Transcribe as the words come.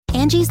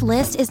Angie's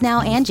List is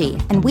now Angie,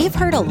 and we've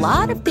heard a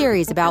lot of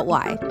theories about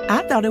why.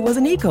 I thought it was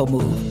an eco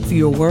move.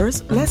 Fewer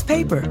words, less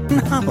paper.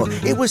 No,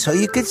 it was so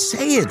you could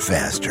say it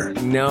faster.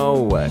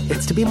 No,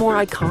 it's to be more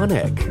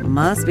iconic.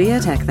 Must be a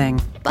tech thing.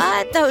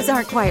 But those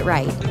aren't quite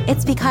right.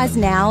 It's because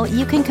now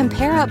you can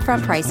compare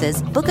upfront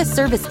prices, book a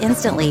service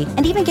instantly,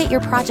 and even get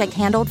your project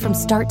handled from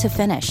start to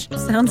finish.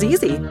 Sounds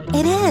easy.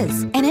 It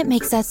is, and it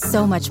makes us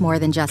so much more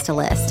than just a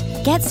list.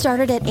 Get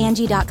started at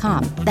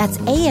Angie.com. That's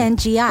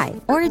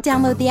ANGI, or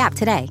download the app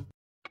today.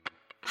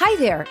 Hi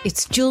there,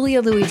 it's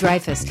Julia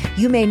Louis-Dreyfus.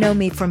 You may know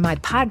me from my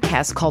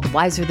podcast called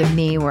Wiser Than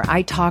Me, where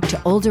I talk to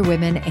older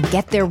women and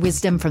get their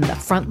wisdom from the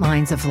front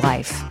lines of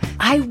life.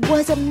 I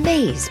was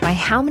amazed by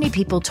how many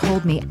people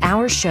told me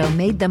our show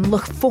made them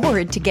look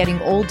forward to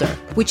getting older,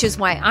 which is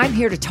why I'm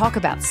here to talk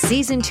about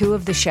season 2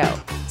 of the show.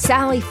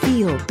 Sally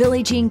Field,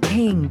 Billie Jean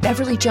King,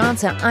 Beverly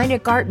Johnson, Ina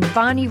Garten,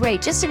 Bonnie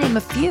Raitt, just to name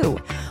a few.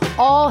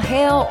 All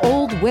hail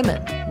old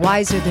women.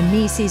 Wiser Than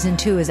Me season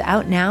 2 is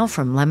out now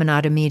from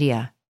Lemonada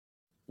Media.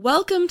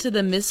 Welcome to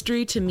the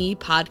Mystery to Me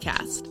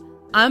podcast.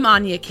 I'm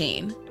Anya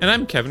Kane. And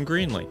I'm Kevin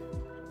Greenlee.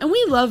 And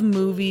we love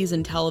movies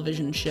and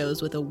television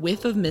shows with a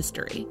whiff of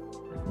mystery.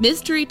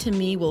 Mystery to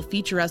Me will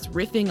feature us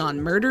riffing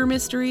on murder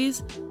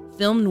mysteries,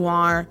 film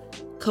noir,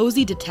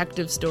 cozy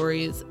detective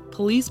stories,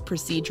 police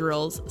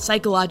procedurals,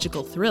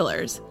 psychological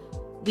thrillers,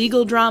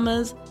 legal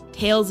dramas,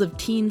 tales of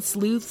teen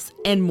sleuths,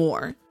 and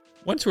more.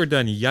 Once we're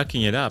done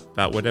yucking it up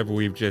about whatever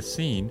we've just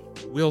seen,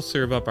 we'll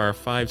serve up our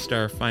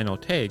 5-star final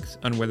takes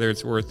on whether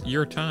it's worth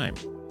your time.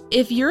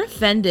 If you're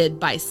offended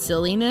by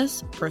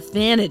silliness,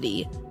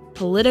 profanity,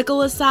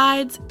 political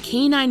asides,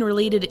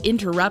 canine-related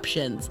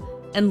interruptions,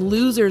 and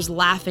losers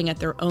laughing at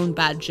their own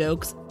bad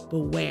jokes,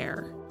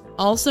 beware.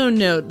 Also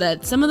note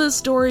that some of the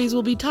stories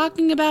we'll be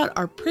talking about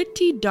are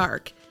pretty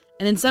dark,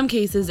 and in some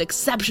cases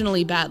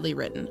exceptionally badly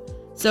written.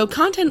 So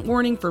content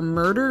warning for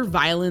murder,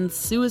 violence,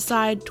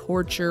 suicide,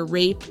 torture,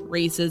 rape,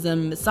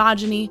 racism,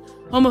 misogyny,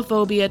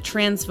 homophobia,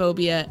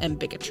 transphobia, and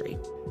bigotry.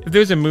 If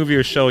there's a movie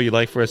or show you'd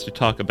like for us to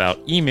talk about,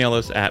 email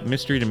us at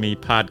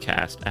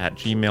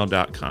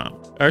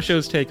mysterytomepodcast@gmail.com. Our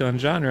show's take on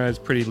genre is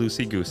pretty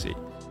loosey-goosey,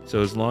 so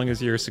as long as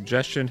your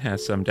suggestion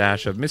has some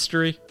dash of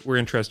mystery, we're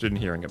interested in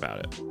hearing about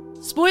it.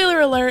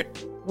 Spoiler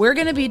alert, we're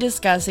going to be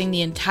discussing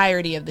the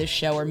entirety of this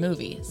show or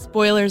movie,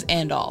 spoilers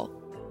and all.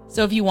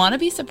 So if you want to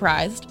be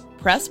surprised,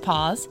 press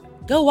pause,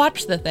 go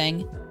watch the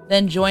thing,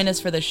 then join us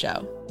for the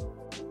show.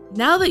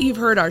 Now that you've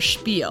heard our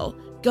spiel,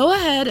 go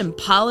ahead and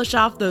polish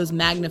off those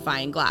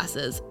magnifying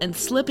glasses and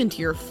slip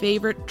into your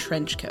favorite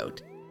trench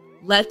coat.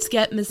 Let's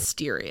get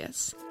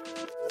mysterious.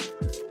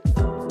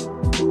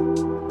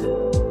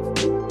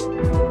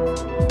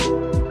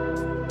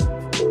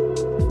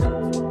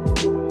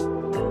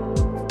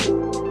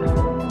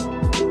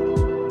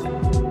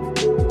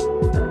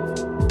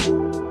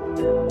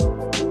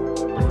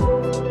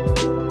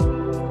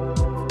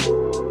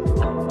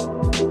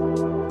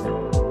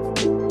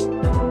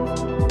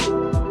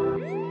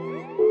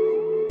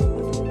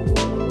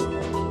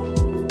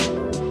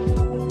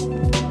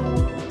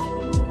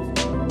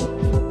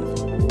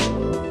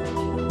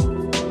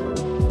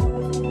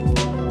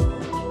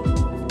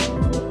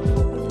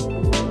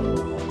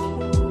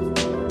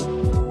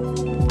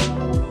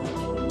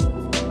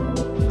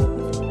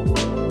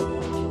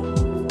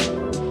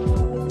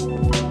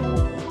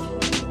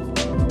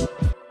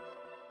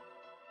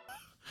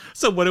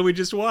 So what did we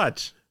just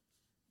watch?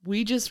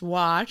 We just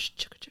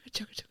watched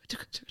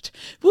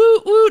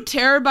Woot Woot,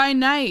 Terror by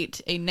Night,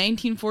 a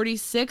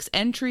 1946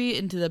 entry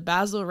into the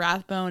Basil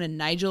Rathbone and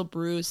Nigel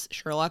Bruce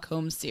Sherlock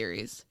Holmes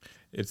series.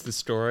 It's the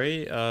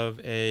story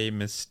of a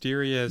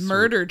mysterious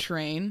murder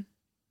train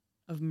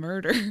of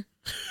murder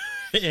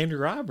and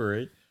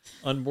robbery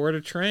on board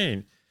a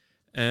train.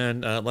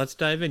 And let's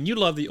dive in. You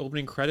love the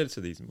opening credits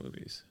of these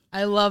movies.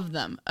 I love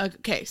them.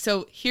 Okay,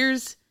 so here,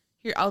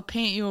 I'll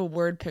paint you a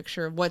word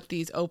picture of what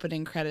these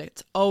opening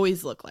credits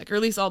always look like, or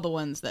at least all the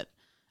ones that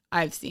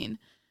I've seen.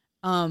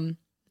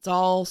 It's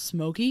all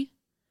smoky,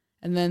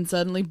 and then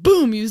suddenly,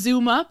 boom, you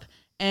zoom up,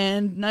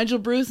 and Nigel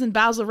Bruce and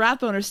Basil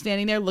Rathbone are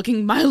standing there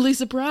looking mildly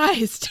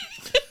surprised.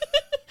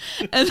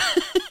 and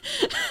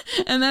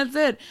that's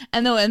it.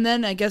 And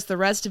then I guess the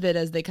rest of it,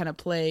 as they kind of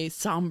play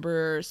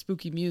somber,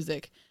 spooky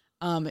music,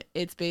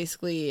 it's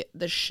basically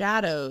the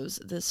shadows,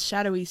 the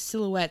shadowy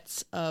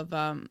silhouettes of,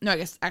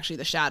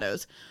 the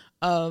shadows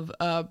of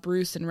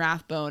Bruce and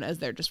Rathbone as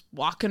they're just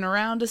walking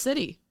around a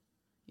city.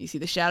 You see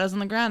the shadows on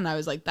the ground, and I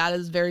was like, that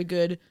is very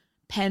good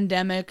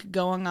pandemic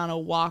going on a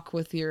walk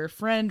with your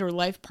friend or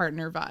life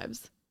partner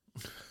vibes.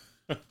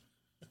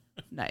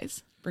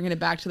 Nice. Bringing it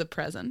back to the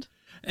present.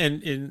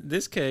 And in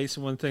this case,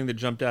 one thing that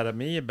jumped out at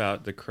me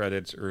about the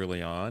credits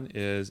early on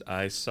is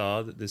I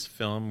saw that this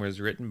film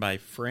was written by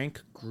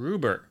Frank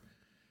Gruber.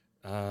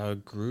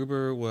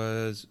 Gruber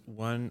was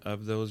one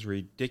of those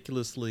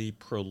ridiculously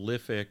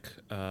prolific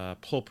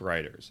pulp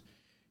writers.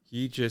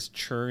 He just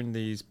churned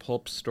these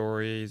pulp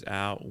stories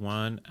out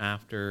one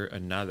after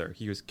another.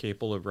 He was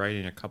capable of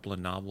writing a couple of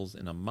novels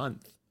in a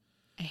month.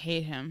 I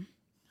hate him.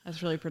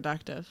 That's really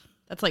productive.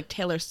 That's like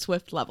Taylor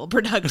Swift level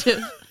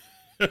productive.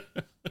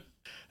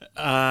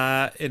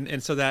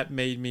 And so that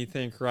made me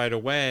think right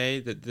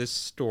away that this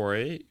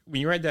story,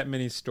 when you read that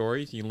many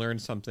stories, you learn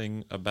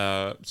something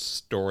about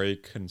story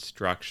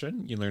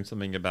construction. You learn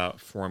something about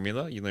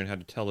formula. You learn how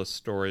to tell a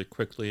story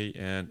quickly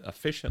and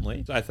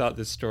efficiently. So I thought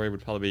this story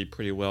would probably be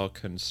pretty well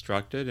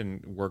constructed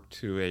and work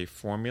to a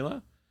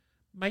formula.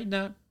 Might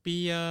not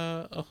be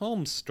a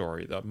Holmes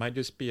story, though. It might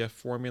just be a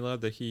formula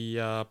that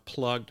he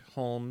plugged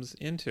Holmes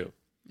into.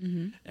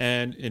 Mm-hmm.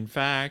 And in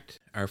fact,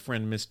 our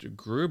friend Mr.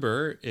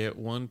 Gruber at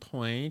one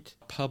point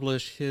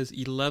published his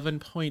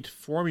 11-point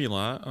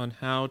formula on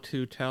how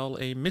to tell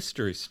a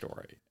mystery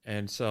story.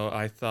 And so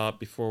I thought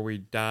before we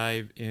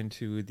dive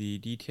into the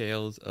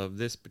details of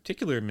this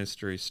particular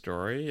mystery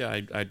story,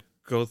 I'd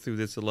go through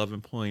this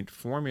 11-point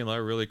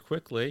formula really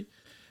quickly.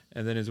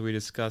 And then as we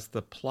discuss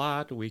the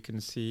plot, we can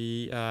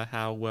see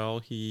how well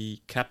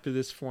he kept to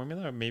this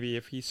formula, or maybe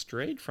if he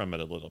strayed from it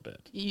a little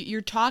bit.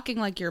 You're talking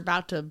like you're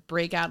about to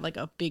break out like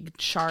a big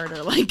chart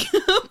or like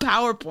a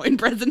PowerPoint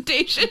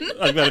presentation.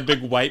 I've got a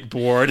big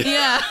whiteboard.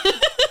 Yeah.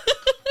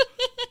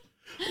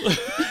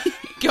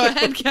 Go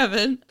ahead,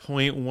 Kevin.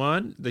 Point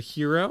 1, the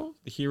hero.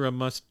 The hero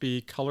must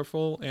be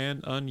colorful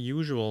and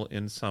unusual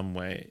in some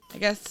way. I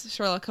guess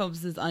Sherlock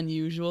Holmes is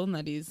unusual in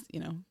that he's,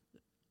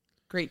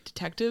 great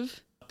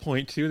detective.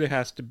 Point 2, there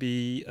has to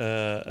be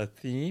a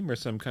theme or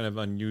some kind of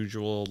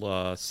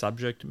unusual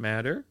subject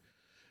matter,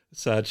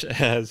 such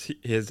as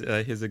his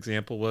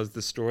example was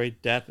the story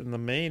Death in the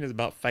Main is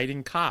about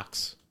fighting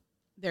cocks.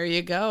 There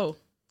you go.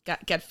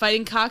 Get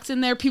fighting cocks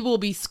in there. People will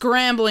be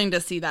scrambling to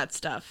see that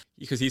stuff.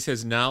 Because he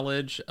says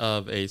knowledge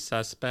of a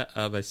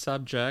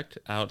subject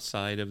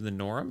outside of the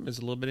norm is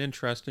a little bit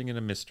interesting in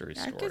a mystery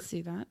story. I could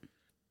see that.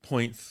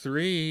 Point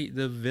 3,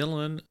 the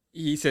villain.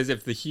 He says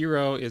if the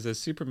hero is a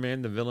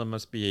Superman, the villain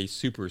must be a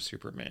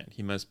Superman.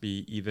 He must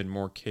be even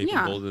more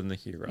capable than the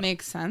hero.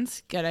 Makes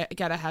sense.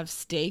 Gotta have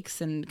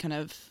stakes and kind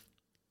of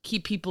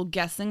keep people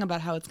guessing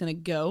about how it's going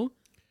to go.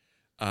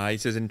 He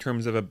says in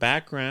terms of a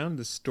background,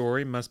 the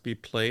story must be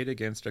played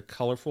against a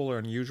colorful or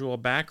unusual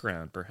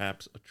background,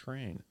 perhaps a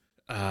train.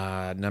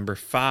 Number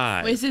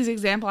 5. Wait, is his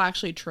example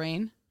actually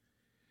train?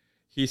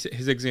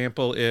 His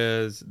example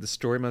is the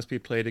story must be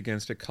played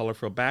against a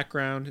colorful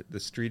background. The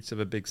streets of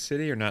a big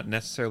city are not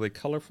necessarily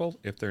colorful.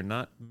 If they're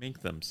not,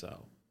 make them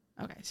so.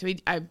 Okay, so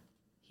he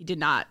did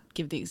not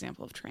give the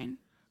example of train.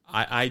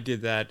 I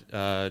did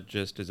that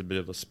just as a bit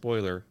of a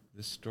spoiler.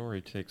 This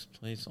story takes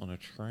place on a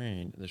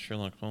train, the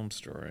Sherlock Holmes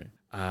story.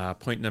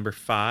 Point number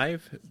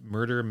 5,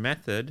 murder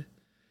method.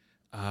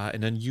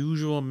 An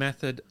unusual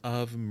method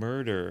of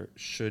murder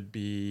should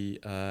be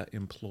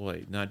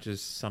employed, not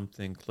just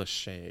something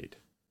cliched.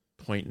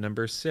 Point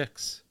number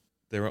 6,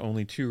 there are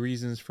only 2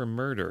 reasons for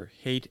murder,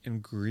 hate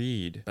and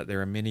greed, but there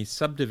are many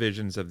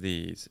subdivisions of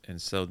these, and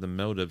so the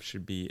motive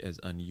should be as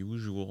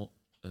unusual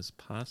as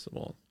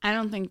possible. I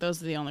don't think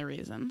those are the only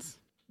reasons.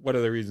 What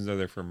other reasons are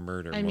there for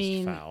murder? I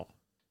mean, foul?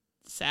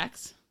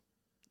 Sex.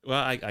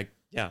 Well,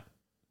 yeah.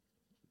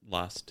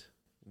 Lust,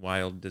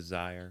 wild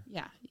desire.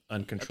 Yeah.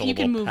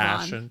 Uncontrollable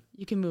passion.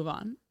 You can move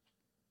on.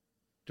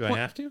 Do I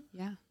have to?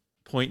 Yeah.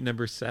 Point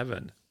number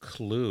 7,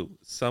 clue.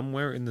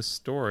 Somewhere in the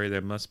story,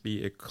 there must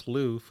be a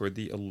clue for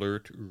the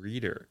alert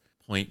reader.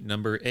 Point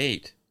number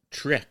 8,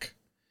 trick.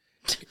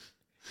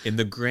 In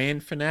the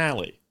grand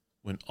finale,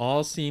 when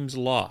all seems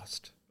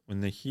lost,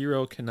 when the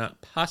hero cannot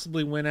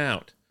possibly win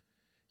out,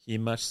 he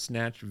must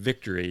snatch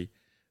victory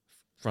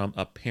from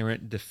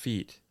apparent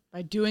defeat.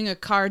 By doing a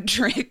card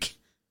trick.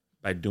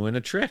 By doing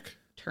a trick.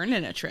 Turn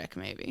in a trick,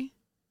 maybe.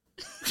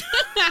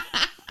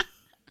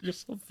 You're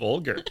so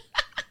vulgar.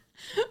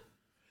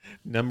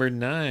 Number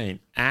 9,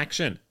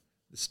 action.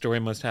 The story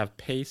must have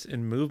pace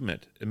and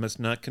movement. It must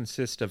not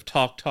consist of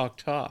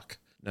talk.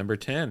 Number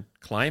 10,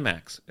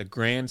 climax. A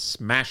grand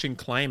smashing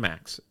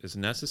climax is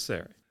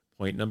necessary.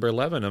 Point number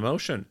 11,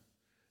 emotion.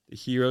 The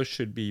hero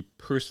should be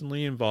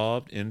personally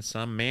involved in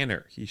some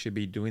manner. He should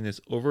be doing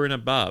this over and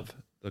above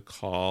the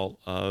call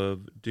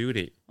of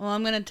duty. Well,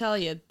 I'm going to tell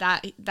you,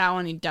 that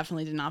one he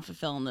definitely did not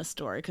fulfill in this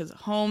story, because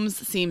Holmes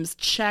seems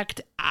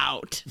checked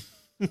out.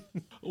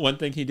 One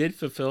thing he did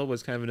fulfill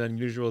was kind of an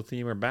unusual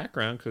theme or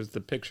background, because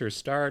the picture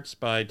starts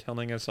by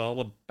telling us all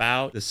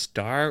about the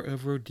Star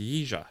of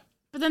Rhodesia.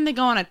 But then they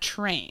go on a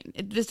train.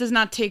 This does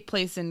not take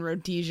place in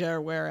Rhodesia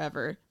or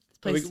wherever.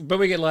 But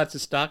we get lots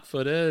of stock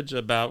footage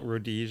about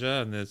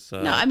Rhodesia and this.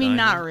 No, I mean,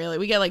 not really.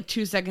 We get like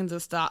 2 seconds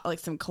of stock, like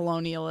some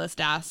colonialist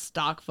ass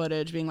stock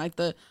footage being like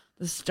the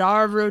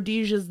Star of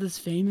Rhodesia is this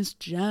famous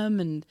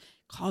gem and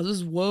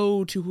causes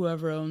woe to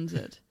whoever owns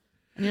it.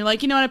 And you're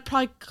like, you know what? It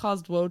probably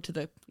caused woe to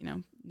the,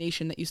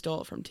 nation that you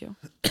stole it from too.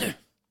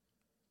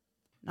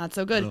 Not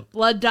so good. No.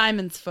 Blood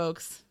diamonds,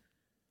 folks.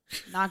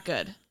 Not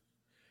good.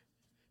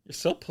 You're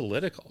so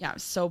political. Yeah,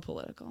 so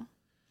political.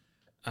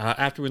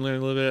 After we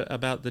learn a little bit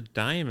about the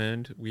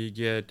diamond, we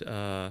get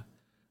a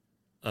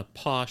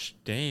posh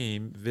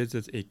dame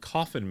visits a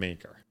coffin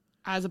maker.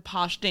 As a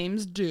posh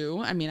dames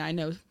do. I mean, I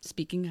know,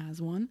 speaking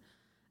as one.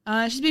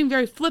 She's being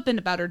very flippant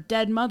about her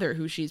dead mother,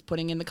 who she's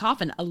putting in the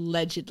coffin,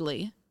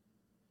 allegedly.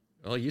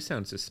 Well, you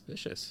sound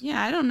suspicious.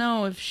 Yeah, I don't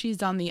know if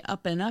she's on the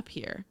up and up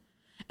here.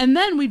 And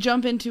then we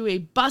jump into a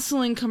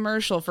bustling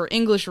commercial for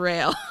English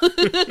Rail.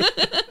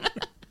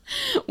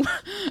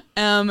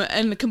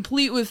 And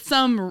complete with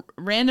some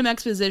random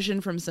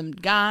exposition from some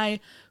guy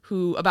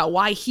about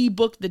why he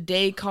booked the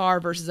day car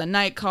versus a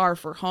night car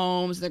for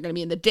Holmes. They're going to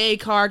be in the day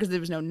car because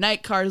there was no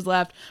night cars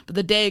left, but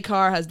the day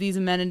car has these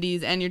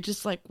amenities, and you're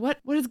just like, what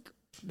is...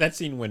 That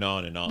scene went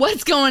on and on.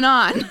 What's going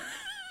on?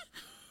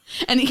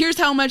 And here's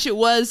how much it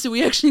was, so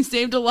we actually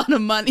saved a lot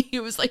of money.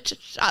 It was like,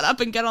 just shut up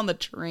and get on the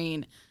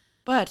train.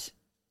 But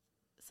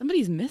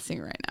somebody's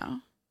missing right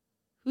now.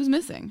 Who's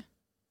missing?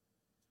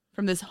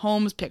 From this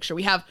Holmes picture,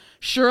 we have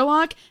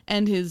Sherlock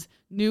and his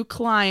new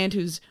client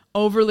who's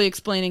overly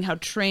explaining how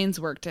trains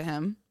work to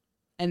him.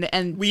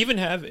 And we even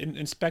have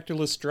Inspector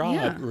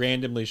Lestrade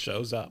randomly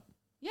shows up.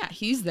 Yeah,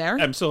 he's there.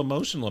 I'm so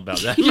emotional about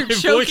that. You're My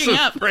choking voice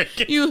up.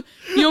 Breaking. You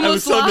I was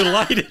almost so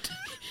delighted.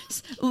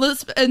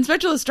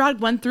 Inspector Lestrade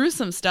went through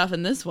some stuff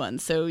in this one,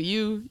 so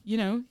you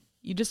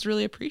just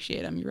really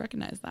appreciate him. You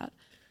recognize that.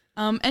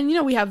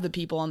 And we have the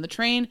people on the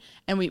train,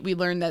 and we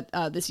learn that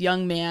this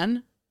young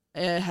man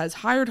has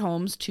hired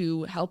Holmes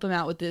to help him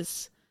out with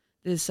this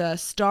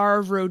star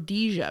of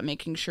Rhodesia,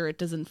 making sure it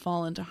doesn't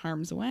fall into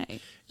harm's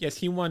way. Yes,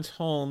 he wants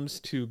Holmes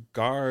to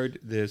guard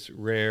this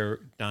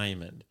rare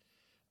diamond.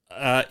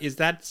 Is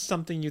that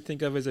something you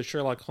think of as a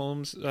Sherlock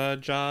Holmes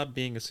job,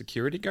 being a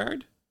security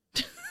guard?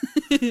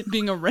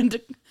 Being a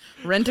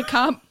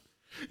rent-a-cop?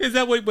 Is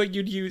that what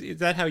you'd use? Is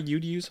that how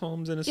you'd use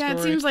Holmes in a story? Yeah,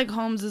 it seems like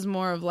Holmes is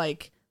more of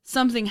like,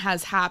 something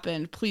has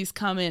happened, please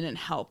come in and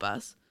help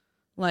us.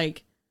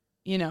 Like,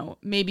 I don't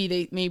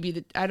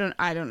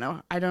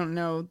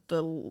know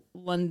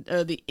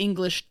the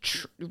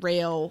English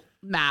rail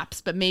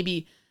maps, but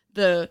maybe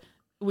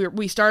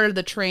we started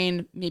the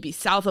train maybe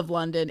south of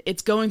London.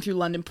 It's going through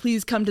London.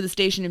 Please come to the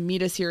station and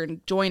meet us here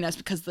and join us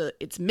because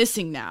it's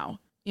missing now,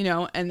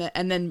 and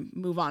then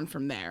move on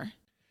from there.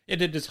 Yeah,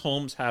 does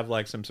Holmes have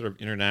like some sort of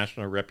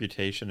international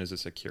reputation as a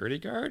security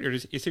guard, or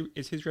is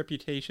his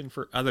reputation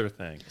for other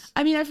things?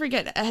 I mean, I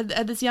forget.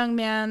 Had this young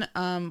man,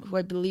 who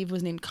I believe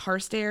was named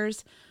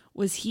Carstairs,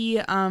 was he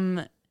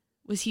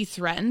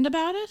threatened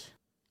about it?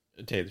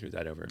 To tell you the truth,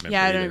 I don't remember.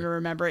 Yeah, I don't even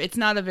remember. It's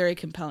not a very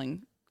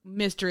compelling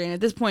mystery, and at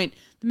this point,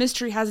 the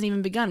mystery hasn't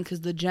even begun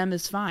because the gem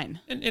is fine.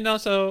 And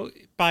also,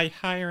 by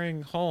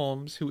hiring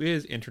Holmes, who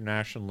is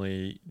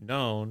internationally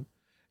known,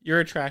 you're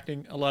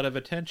attracting a lot of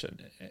attention.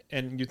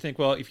 And you think,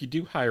 well, if you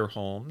do hire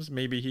Holmes,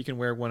 maybe he can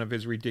wear one of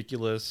his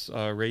ridiculous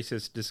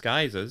racist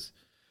disguises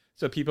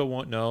so people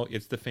won't know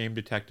it's the famed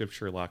detective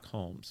Sherlock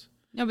Holmes.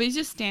 No, but he's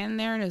just standing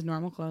there in his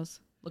normal clothes,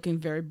 looking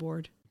very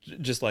bored.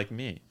 Just like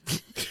me.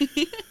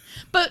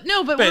 But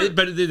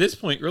at this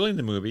point, early in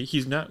the movie,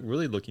 he's not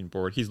really looking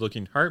bored. He's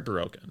looking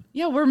heartbroken.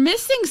 Yeah, we're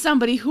missing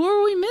somebody. Who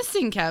are we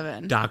missing,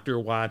 Kevin? Dr.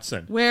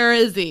 Watson. Where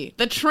is he?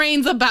 The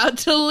train's about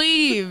to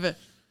leave.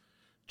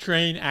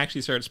 Train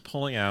actually starts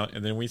pulling out,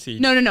 and then we see...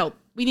 No.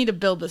 We need to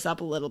build this up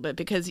a little bit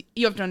because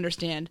you have to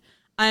understand,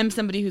 I'm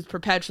somebody who's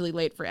perpetually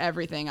late for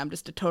everything. I'm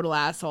just a total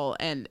asshole,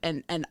 and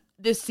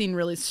this scene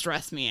really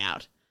stressed me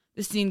out.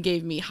 This scene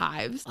gave me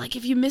hives. Like,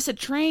 if you miss a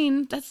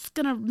train, that's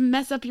gonna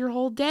mess up your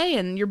whole day,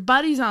 and your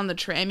buddy's on the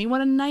train. I mean,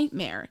 what a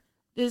nightmare.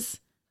 This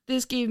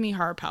gave me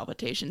heart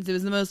palpitations. It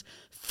was the most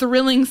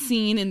thrilling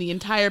scene in the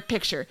entire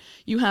picture.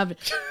 You have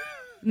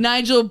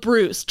Nigel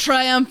Bruce,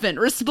 triumphant,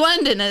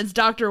 resplendent as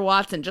Dr.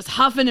 Watson, just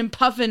huffing and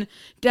puffing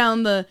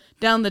down the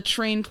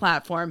train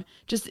platform.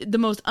 Just the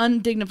most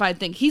undignified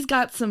thing. He's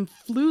got some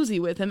floozy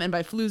with him, and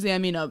by floozy I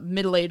mean a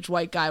middle-aged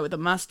white guy with a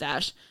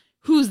mustache.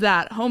 Who's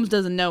that? Holmes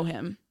doesn't know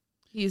him.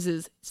 He's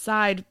his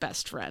side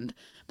best friend.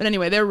 But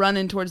anyway, they're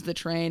running towards the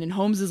train, and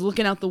Holmes is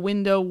looking out the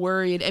window,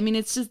 worried. I mean,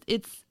 it's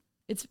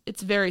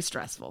very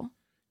stressful.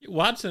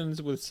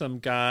 Watson's with some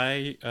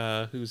guy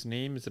whose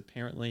name is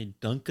apparently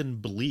Duncan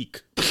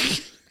Bleak.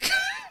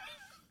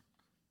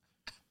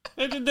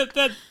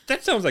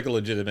 That sounds like a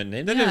legitimate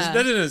name. That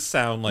doesn't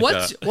sound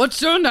like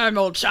What's your name,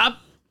 old chap?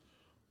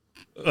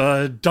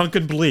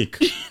 Duncan Bleak.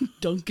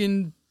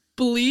 Duncan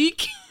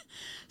Bleak?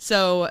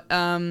 So,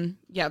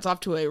 it's off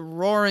to a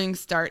roaring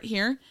start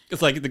here.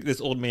 It's like this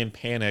old man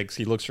panics.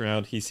 He looks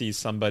around. He sees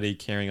somebody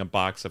carrying a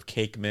box of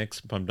cake mix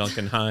from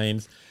Duncan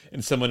Hines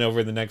and someone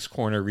over in the next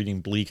corner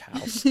reading Bleak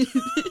House.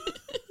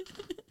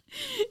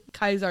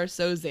 Kaiser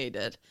Soze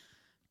did.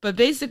 But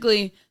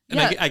basically... And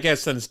I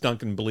guess since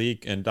Duncan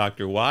Bleak and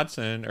Dr.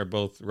 Watson are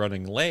both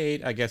running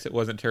late, I guess it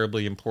wasn't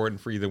terribly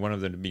important for either one of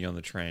them to be on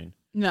the train.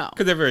 No.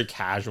 Because they're very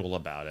casual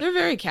about it. They're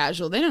very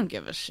casual. They don't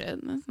give a shit.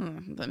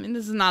 I mean,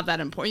 this is not that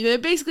important. They're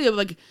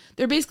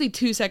basically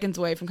 2 seconds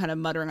away from kind of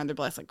muttering on their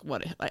breath, like,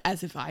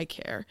 as if I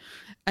care.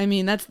 I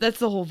mean, that's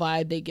the whole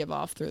vibe they give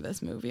off through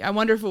this movie. I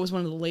wonder if it was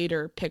one of the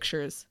later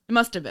pictures. It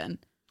must have been.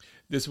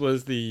 This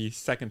was the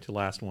second to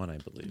last one, I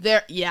believe.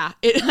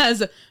 It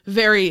has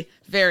very,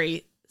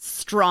 very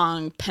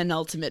strong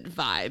penultimate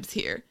vibes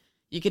here.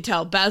 You could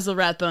tell Basil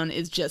Rathbone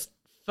is just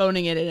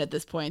phoning it in at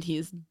this point.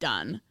 He's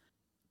done.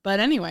 But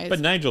anyways.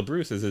 But Nigel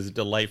Bruce is as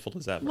delightful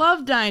as ever.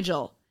 Love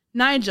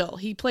Nigel.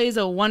 He plays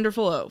a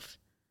wonderful oaf.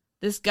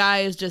 This guy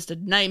is just a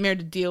nightmare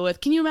to deal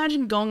with. Can you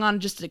imagine going on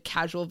just a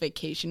casual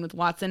vacation with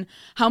Watson?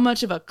 How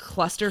much of a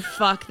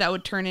clusterfuck that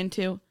would turn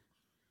into?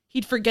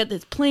 He'd forget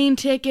his plane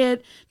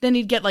ticket. Then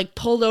he'd get like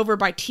pulled over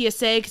by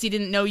TSA because he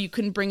didn't know you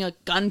couldn't bring a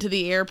gun to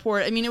the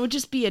airport. I mean, it would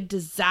just be a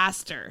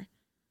disaster.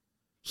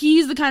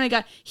 He's the kind of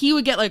guy, he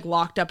would get like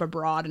locked up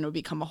abroad and it would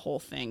become a whole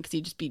thing because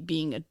he'd just be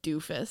being a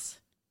doofus.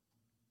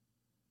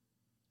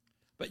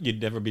 But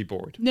you'd never be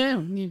bored.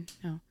 No.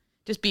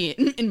 Just be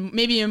in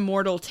maybe in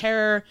mortal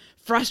terror,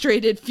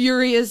 frustrated,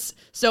 furious,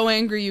 so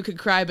angry you could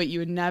cry, but you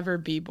would never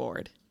be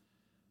bored.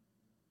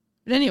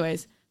 But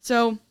anyways,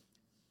 so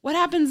what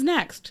happens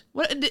next?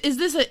 What is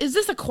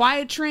this a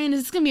quiet train?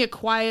 Is this gonna be a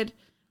quiet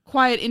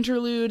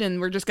interlude and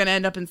we're just gonna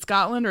end up in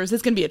Scotland, or is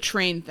this gonna be a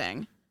train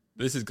thing?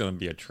 This is going to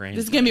be a train.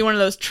 This is going to be one of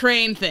those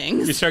train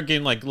things. You start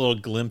getting like little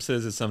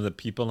glimpses of some of the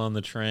people on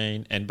the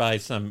train, and by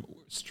some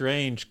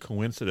strange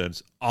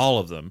coincidence, all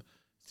of them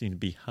seem to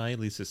be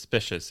highly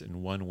suspicious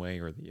in one way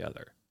or the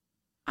other.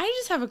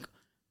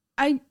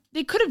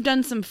 They could have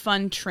done some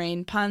fun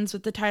train puns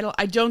with the title.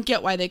 I don't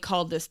get why they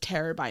called this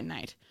Terror by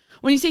Night.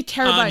 When you say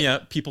Terror by Night, yeah,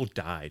 people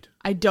died.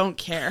 I don't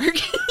care.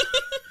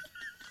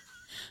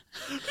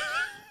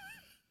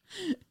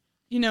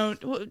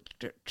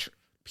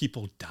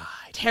 People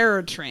died.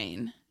 Terror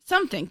train.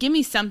 Something. Give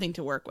me something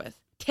to work with.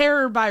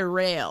 Terror by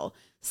rail.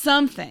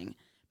 Something.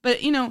 But,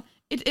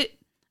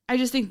 I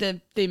just think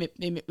that they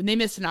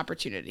missed an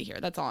opportunity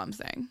here. That's all I'm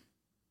saying.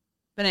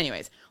 But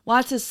anyways,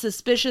 lots of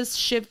suspicious,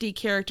 shifty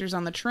characters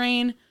on the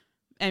train.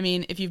 I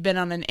mean, if you've been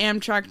on an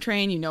Amtrak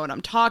train, you know what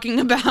I'm talking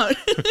about.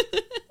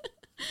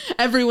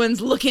 Everyone's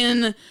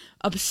looking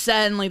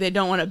upset and like they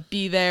don't want to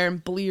be there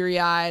and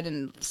bleary-eyed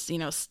and,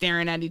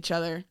 staring at each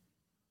other.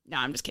 No,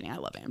 I'm just kidding. I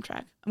love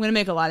Amtrak. I'm going to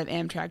make a lot of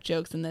Amtrak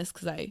jokes in this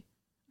because I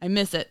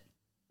miss it.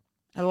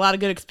 I had a lot of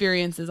good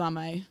experiences on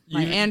my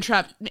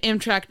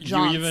Amtrak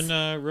jaunts. You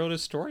even wrote a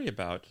story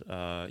about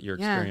your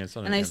experience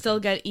on and I Amtrak. Still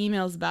get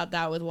emails about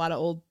that with a lot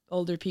of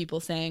older people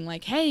saying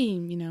like, hey,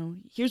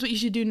 here's what you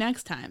should do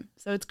next time.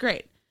 So it's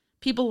great.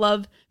 People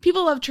love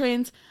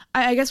trains.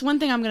 I guess one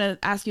thing I'm going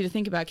to ask you to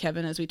think about,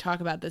 Kevin, as we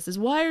talk about this is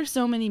why are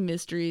so many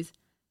mysteries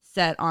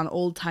set on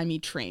old-timey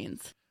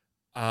trains?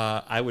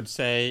 I would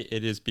say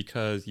it is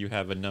because you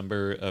have a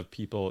number of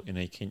people in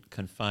a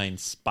confined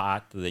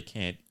spot that they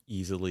can't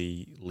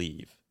easily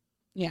leave.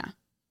 Yeah.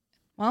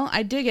 Well,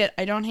 I dig it.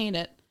 I don't hate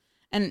it.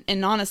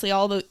 And honestly,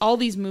 all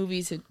these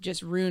movies have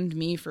just ruined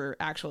me for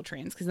actual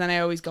trains because then I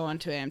always go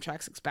onto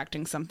Amtrak's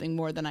expecting something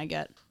more than I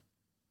get.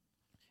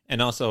 And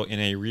also, in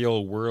a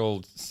real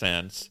world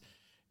sense,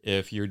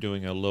 if you're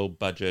doing a low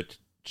budget,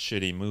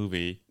 shitty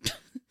movie,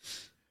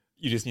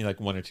 you just need like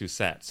one or two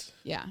sets.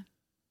 Yeah.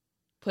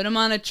 Put them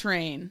on a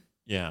train.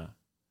 Yeah.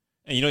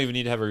 And you don't even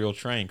need to have a real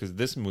train because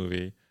this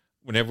movie,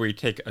 whenever we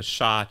take a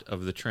shot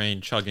of the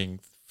train chugging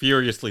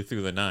furiously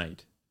through the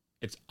night,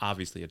 it's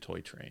obviously a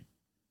toy train.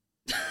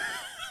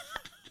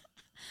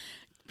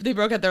 They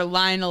broke out their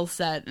Lionel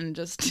set and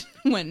just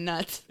went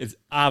nuts. It's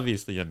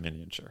obviously a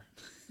miniature.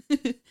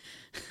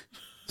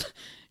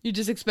 You're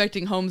just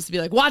expecting Holmes to be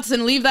like,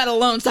 Watson, leave that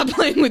alone. Stop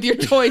playing with your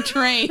toy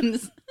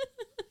trains.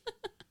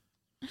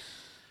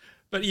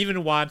 But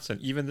even Watson,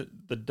 even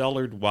the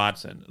dullard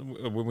Watson,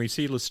 when we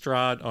see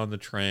Lestrade on the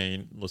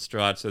train,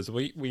 Lestrade says,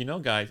 well,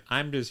 guys,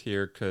 I'm just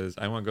here because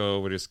I want to go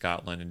over to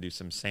Scotland and do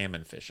some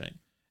salmon fishing.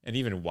 And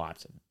even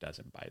Watson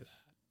doesn't buy that.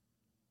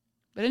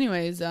 But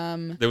anyways,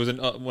 there was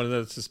one of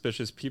the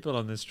suspicious people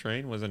on this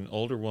train was an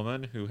older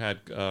woman who had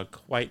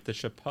quite the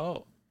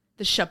chapeau.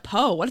 The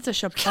chapeau? What is a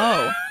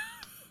chapeau?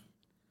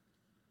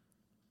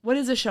 What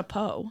is a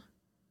chapeau?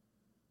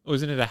 Oh,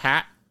 isn't it a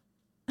hat?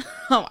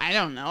 Oh, I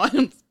don't know. I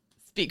don't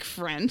speak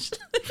French.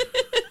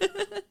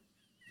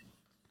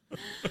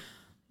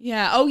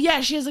 Yeah. Oh,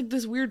 yeah. She has like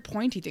this weird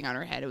pointy thing on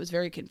her head. It was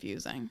very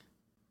confusing.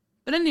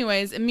 But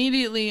anyways,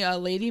 immediately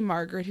Lady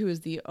Margaret, who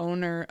is the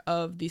owner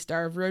of the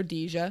Star of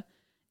Rhodesia,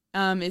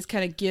 is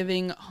kind of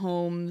giving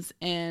Holmes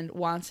and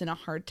Watson a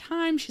hard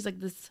time. She's like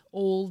this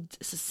old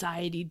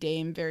society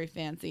dame, very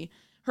fancy.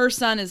 Her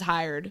son is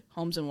hired,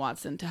 Holmes and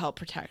Watson, to help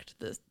protect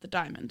the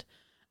diamond.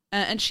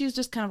 And she's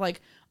just kind of like,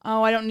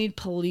 oh, I don't need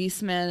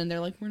policemen. And they're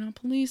like, we're not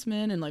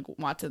policemen. And like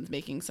Watson's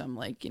making some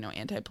like,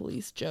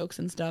 anti-police jokes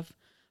and stuff.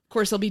 Of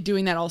course, he'll be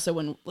doing that also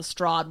when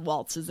Lestrade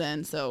waltzes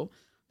in. So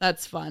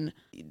that's fun.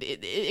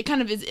 It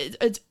kind of is,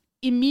 it's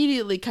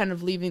immediately kind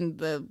of leaving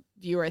the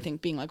viewer, I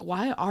think, being like,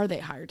 why are they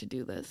hired to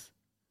do this?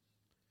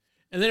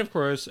 And then, of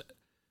course,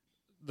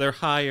 they're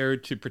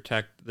hired to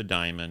protect the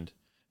diamond.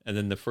 And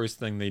then the first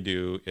thing they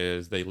do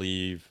is they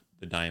leave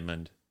the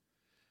diamond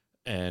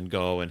and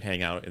go and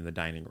hang out in the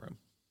dining room.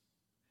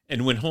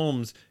 And when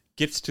Holmes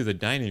gets to the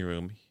dining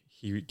room,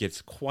 he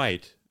gets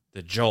quite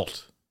the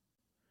jolt.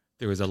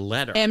 There was a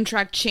letter.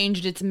 Amtrak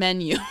changed its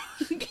menu.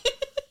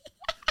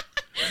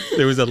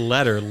 There was a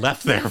letter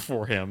left there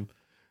for him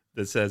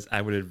that says,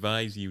 I would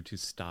advise you to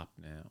stop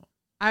now.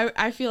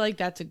 I feel like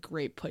that's a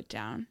great put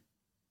down.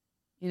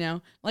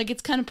 Like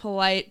it's kind of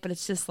polite, but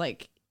it's just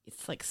like,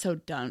 it's like so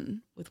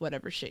done with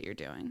whatever shit you're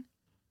doing.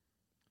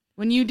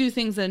 When you do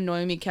things that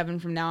annoy me, Kevin,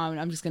 from now on,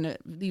 I'm just going to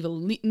leave a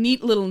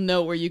neat little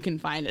note where you can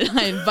find it.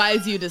 I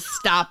advise you to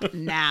stop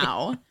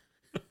now.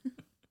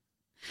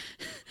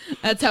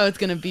 That's how it's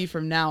going to be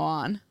from now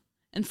on.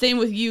 And same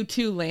with you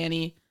too,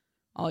 Lanny.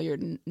 All your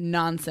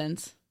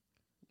nonsense.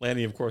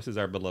 Lanny, of course, is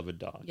our beloved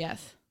dog.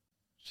 Yes.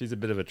 She's a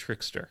bit of a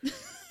trickster.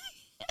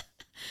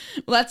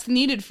 Well, that's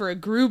needed for a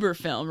Gruber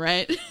film,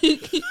 right?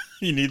 You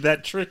need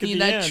that trick at the end.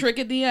 You need that trick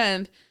at the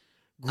end.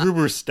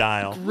 Gruber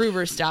style.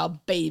 Gruber style,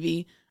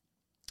 baby.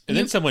 And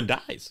then someone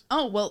dies.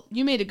 Oh, well,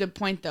 you made a good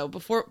point, though.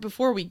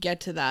 Before we get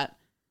to that,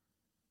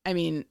 I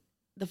mean,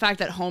 the fact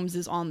that Holmes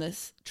is on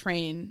this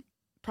train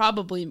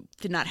probably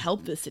did not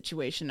help this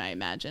situation, I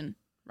imagine,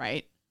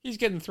 right? He's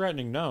getting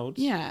threatening notes.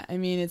 Yeah, I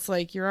mean, it's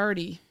like you're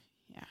already...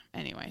 Yeah,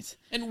 anyways.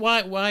 And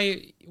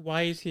why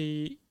is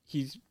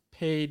he's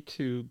paid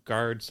to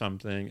guard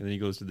something and then he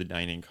goes to the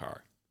dining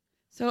car?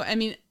 So, I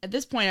mean, at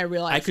this point I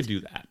realized... I could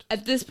do that.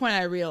 At this point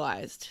I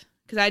realized,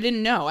 because I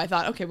didn't know. I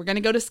thought, okay, we're going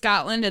to go to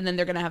Scotland and then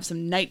they're going to have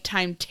some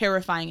nighttime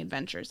terrifying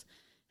adventures.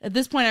 At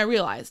this point I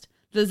realized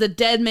there's a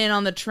dead man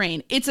on the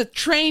train. It's a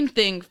train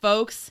thing,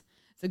 folks.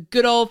 It's a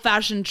good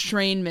old-fashioned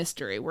train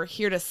mystery. We're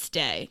here to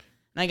stay.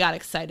 And I got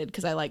excited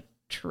because I like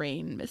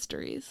train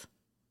mysteries.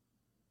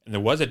 And there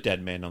was a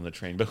dead man on the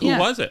train, but who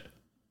was it?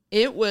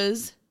 It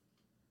was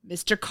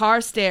Mr.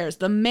 Carstairs,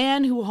 the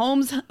man who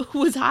Holmes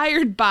was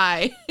hired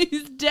by.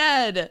 He's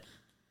dead.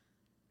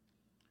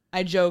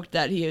 I joked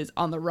that he is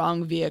on the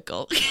wrong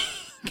vehicle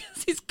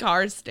because he's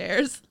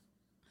Carstairs.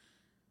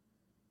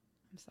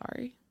 I'm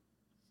sorry.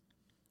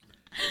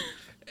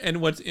 And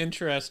what's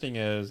interesting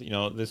is,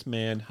 this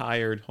man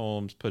hired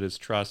Holmes, put his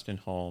trust in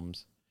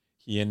Holmes.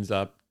 He ends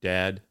up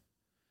dead.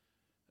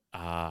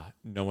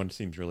 No one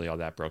seems really all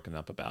that broken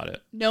up about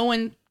it. No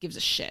one gives a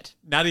shit.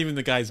 Not even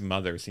the guy's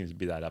mother seems to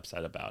be that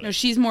upset about it. No,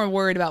 she's more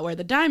worried about where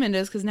the diamond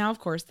is because now, of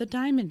course, the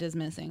diamond is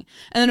missing.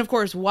 And then, of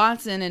course,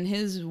 Watson and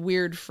his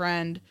weird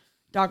friend,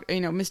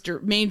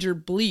 Mr. Major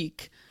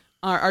Bleak,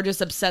 are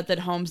just upset that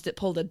Holmes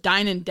pulled a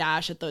dine and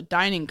dash at the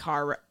dining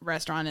car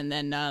restaurant, and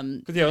then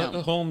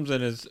Holmes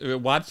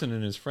and Watson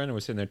and his friend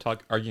were sitting there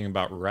arguing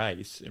about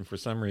rice, and for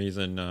some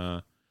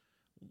reason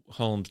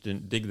Holmes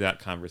didn't dig that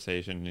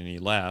conversation and he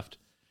left.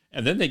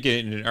 And then they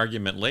get in an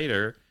argument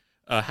later.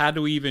 How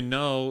do we even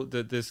know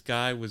that this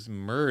guy was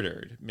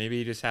murdered? Maybe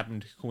he just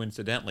happened to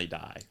coincidentally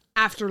die.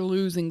 After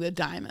losing the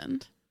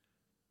diamond.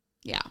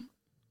 Yeah.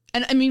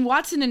 And I mean,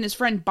 Watson and his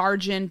friend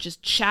barge in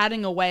just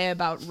chatting away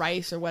about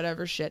rice or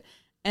whatever shit.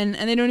 And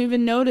they don't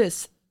even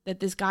notice that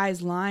this guy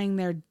is lying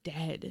there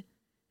dead.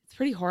 It's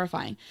pretty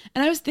horrifying.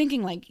 And I was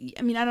thinking, I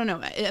don't know.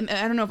 I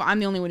don't know if I'm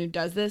the only one who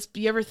does this.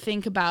 But you ever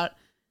think about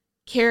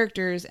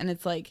characters and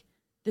it's like,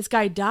 this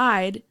guy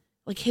died.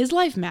 Like, his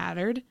life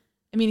mattered.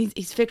 I mean,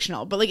 he's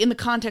fictional, but, in the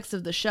context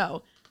of the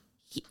show,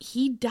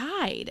 he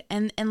died.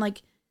 And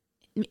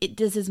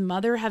does his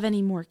mother have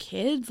any more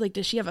kids?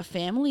 Does she have a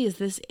family? Is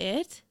this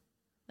it?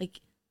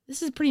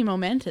 This is pretty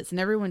momentous, and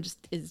everyone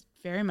just is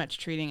very much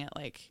treating it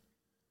like,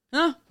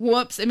 oh,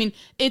 whoops. I mean,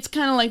 it's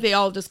kind of like they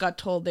all just got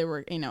told they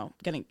were, going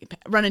to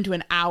run into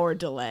an hour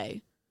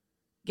delay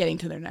getting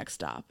to their next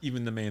stop.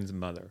 Even the man's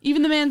mother.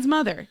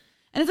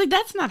 And it's like,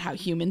 that's not how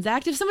humans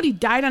act. If somebody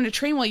died on a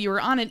train while you were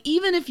on it,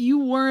 even if you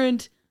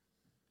weren't,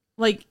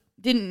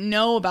 didn't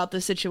know about the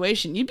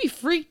situation, you'd be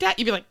freaked out.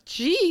 You'd be like,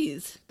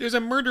 geez. There's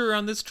a murderer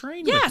on this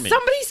train with me.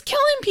 Somebody's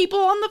killing people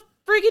on the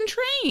friggin'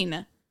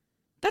 train.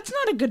 That's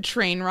not a good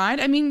train ride.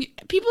 I mean,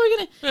 people are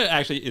going to...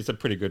 Actually, it's a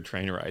pretty good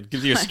train ride.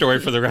 Gives you a story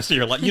for the rest of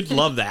your life. You'd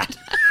love that.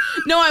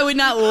 No, I would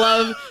not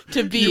love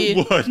to be...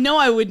 You would. No,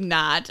 I would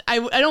not. I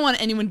don't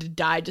want anyone to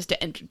die just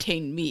to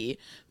entertain me.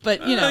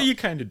 But, you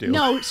kind of do.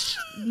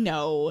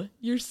 No.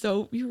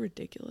 You're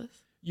ridiculous.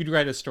 You'd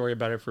write a story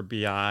about it for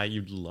BI.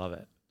 You'd love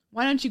it.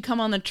 Why don't you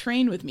come on the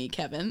train with me,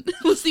 Kevin?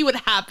 We'll see what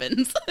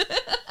happens.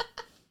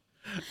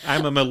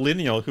 I'm a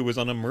millennial who was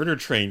on a murder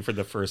train for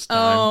the first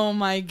time. Oh,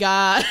 my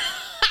God.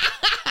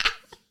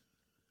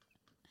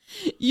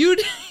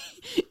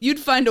 You'd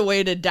find a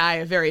way to die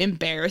a very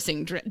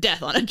embarrassing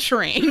death on a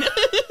train.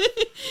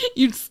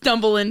 You'd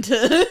stumble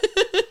into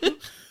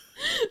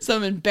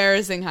some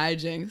embarrassing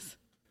hijinks.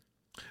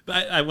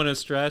 But I want to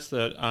stress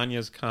that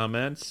Anya's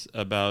comments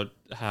about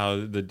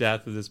how the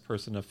death of this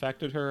person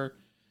affected her,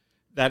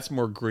 that's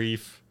more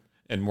grief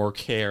and more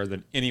care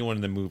than anyone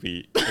in the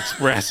movie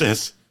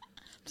expresses.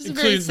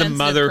 Including the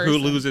mother who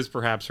loses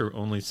perhaps her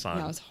only son.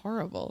 That was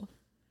horrible.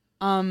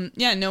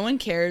 No one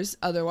cares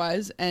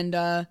otherwise. And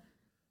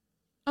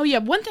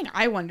one thing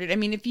I wondered, I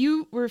mean, if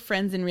you were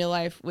friends in real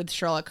life with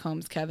Sherlock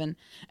Holmes, Kevin,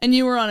 and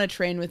you were on a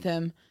train with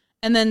him,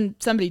 and then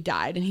somebody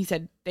died and he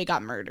said they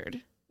got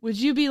murdered, would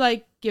you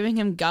be giving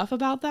him guff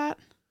about that?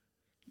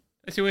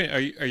 I see. Wait,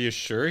 are you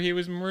sure he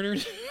was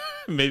murdered?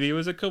 Maybe it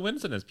was a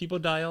coincidence. People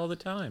die all the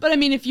time. But I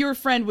mean, if your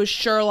friend was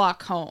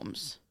Sherlock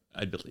Holmes,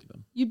 I'd believe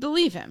him. You'd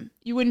believe him.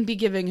 You wouldn't be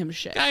giving him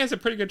shit. Guy has a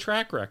pretty good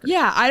track record.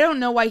 Yeah, I don't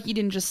know why he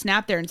didn't just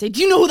snap there and say,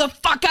 "Do you know who the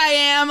fuck I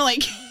am?"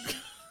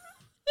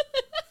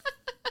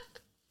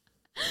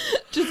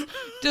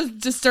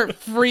 just start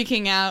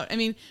freaking out. I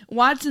mean,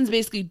 Watson's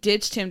basically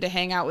ditched him to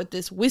hang out with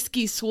this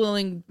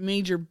whiskey-swilling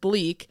Major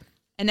Bleak,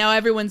 and now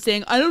everyone's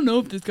saying, I don't know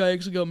if this guy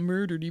actually got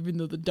murdered even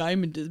though the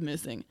diamond is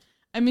missing.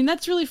 I mean,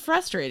 that's really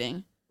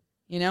frustrating.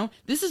 You know?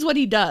 This is what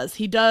he does.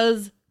 He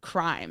does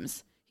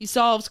crimes. He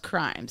solves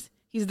crimes.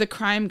 He's the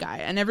crime guy,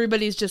 and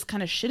everybody's just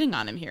kind of shitting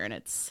on him here, and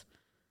it's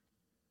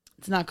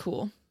not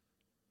cool.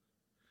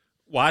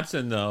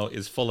 Watson, though,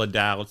 is full of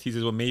doubts. He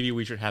says, well, maybe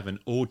we should have an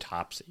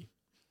autopsy.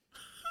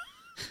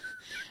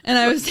 And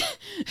I was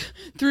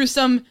through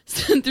some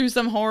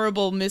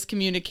horrible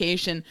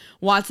miscommunication.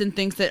 Watson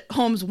thinks that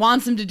Holmes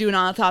wants him to do an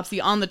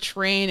autopsy on the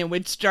train, and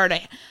would start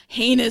a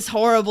heinous,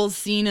 horrible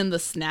scene in the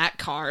snack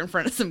car in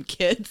front of some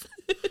kids.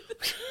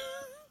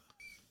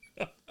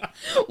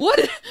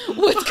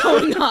 What's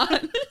going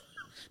on?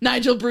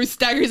 Nigel Bruce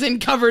staggers in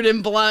covered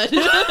in blood.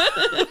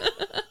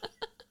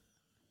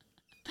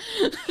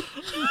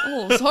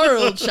 Oh, sorry,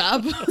 old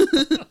chap.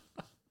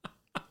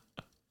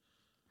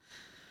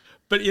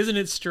 But isn't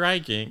it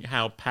striking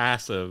how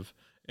passive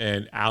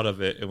and out of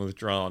it and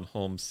withdrawn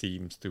Holmes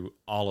seems through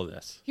all of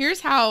this?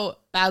 Here's how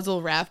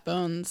Basil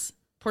Rathbone's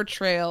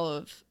portrayal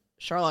of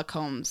Sherlock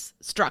Holmes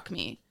struck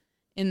me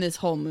in this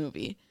whole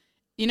movie.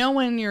 You know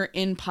when you're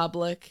in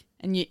public,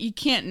 and you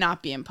can't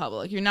not be in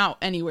public. You're not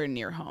anywhere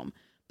near home.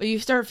 But you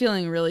start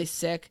feeling really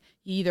sick.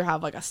 You either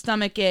have like a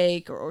stomach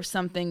ache or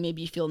something.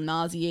 Maybe you feel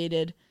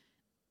nauseated.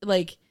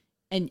 Like,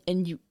 and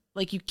you...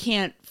 like, you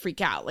can't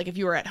freak out. Like, if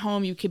you were at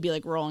home, you could be,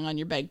 like, rolling on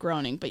your bed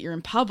groaning, but you're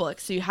in public,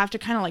 so you have to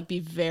kind of, like, be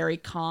very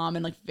calm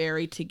and, like,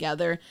 very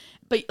together.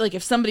 But, like,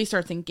 if somebody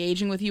starts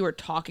engaging with you or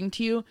talking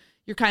to you,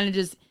 you're kind of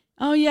just,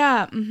 oh,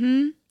 yeah,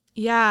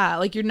 yeah.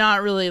 Like, you're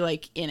not really,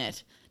 like, in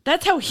it.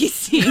 That's how he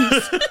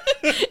seems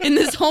in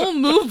this whole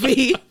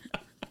movie.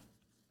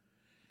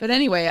 But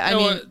anyway,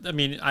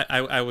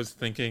 I was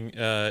thinking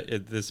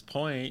at this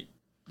point,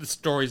 the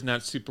story's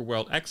not super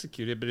well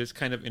executed, but it's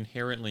kind of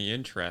inherently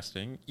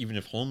interesting. Even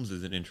if Holmes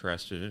isn't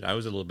interested in it, I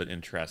was a little bit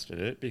interested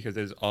in it because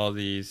there's all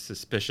these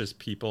suspicious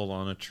people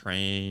on a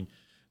train.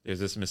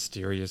 There's this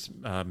mysterious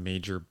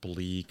Major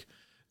Bleak.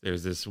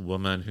 There's this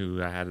woman who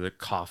had a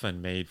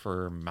coffin made for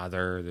her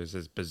mother. There's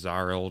this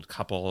bizarre old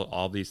couple,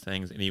 all these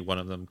things. Any one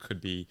of them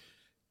could be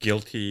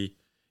guilty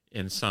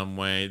in some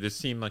way. This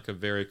seemed like a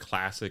very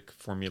classic,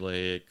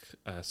 formulaic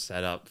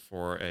setup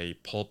for a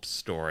pulp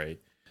story.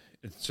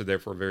 So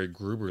therefore very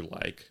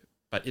Gruber-like,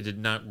 but it did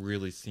not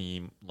really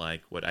seem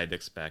like what I'd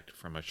expect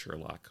from a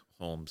Sherlock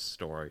Holmes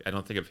story. I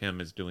don't think of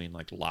him as doing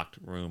like locked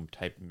room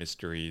type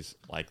mysteries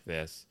like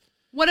this.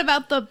 What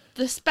about the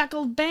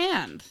speckled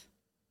band?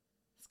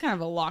 It's kind of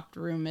a locked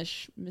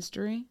room-ish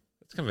mystery.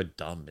 It's kind of a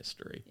dumb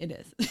mystery. It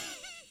is.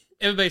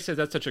 Everybody says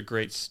that's such a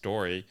great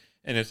story,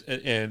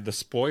 and the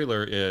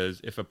spoiler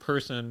is if a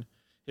person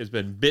has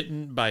been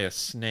bitten by a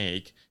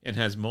snake and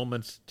has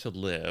moments to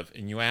live,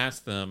 and you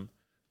ask them,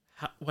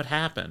 what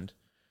happened?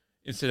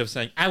 Instead of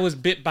saying, I was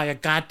bit by a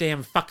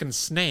goddamn fucking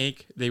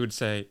snake, they would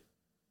say,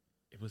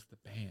 it was the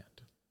band.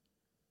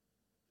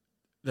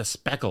 The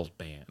speckled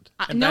band.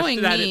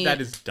 That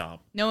is dumb.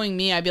 Knowing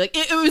me, I'd be like,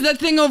 it was that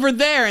thing over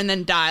there, and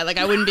then die. Like,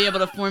 I wouldn't be able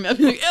to form, I'd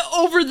be like,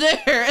 over there,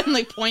 and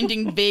like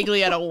pointing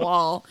vaguely at a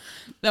wall.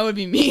 That would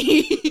be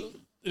me.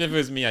 And if it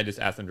was me, I'd just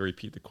ask them to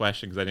repeat the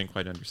question because I didn't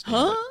quite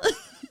understand it.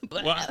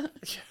 But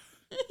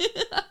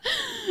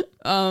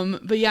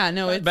yeah,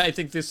 no, but I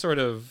think this sort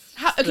of...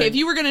 if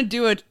you were going to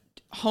do a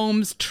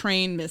Holmes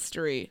train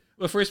mystery.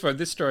 Well, first of all,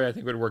 this story I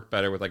think would work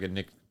better with like a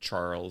Nick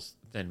Charles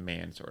Thin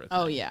Man sort of thing.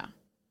 Oh, yeah.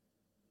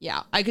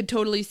 Yeah, I could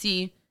totally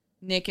see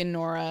Nick and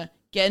Nora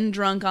getting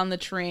drunk on the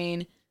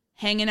train,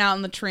 hanging out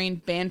on the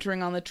train,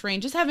 bantering on the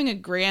train, just having a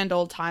grand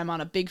old time on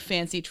a big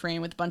fancy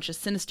train with a bunch of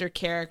sinister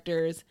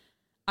characters.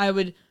 I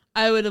would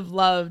have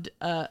loved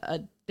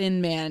a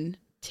Thin Man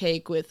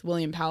take with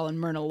William Powell and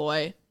Myrna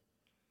Loy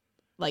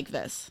like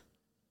this.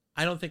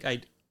 I don't think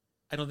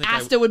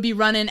Asta would be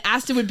running.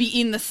 Asta would be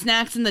eating the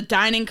snacks in the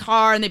dining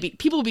car, and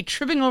people would be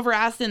tripping over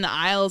Asta in the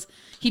aisles.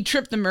 He'd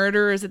trip the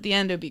murderers at the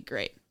end. It would be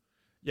great.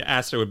 Yeah,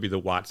 Asta would be the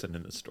Watson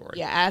in the story.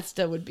 Yeah,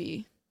 Asta would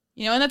be,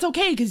 and that's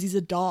okay because he's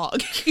a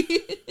dog.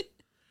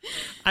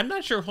 I'm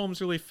not sure Holmes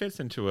really fits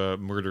into a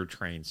murder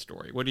train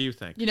story. What do you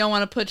think? You don't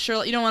want to put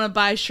Sherlock. You don't want to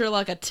buy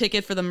Sherlock a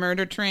ticket for the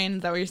murder train.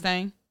 Is that what you're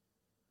saying?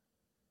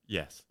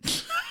 Yes.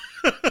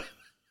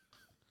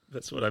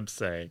 That's what I'm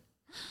saying.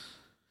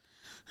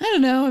 I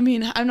don't know. I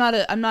mean, I'm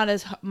not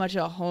as much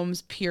a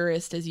Holmes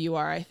purist as you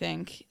are, I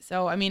think.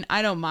 So, I mean,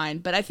 I don't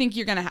mind, but I think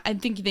I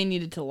think they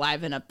needed to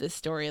liven up this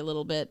story a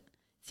little bit.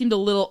 It seemed a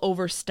little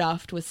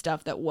overstuffed with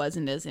stuff that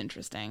wasn't as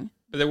interesting.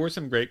 But there were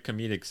some great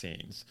comedic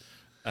scenes.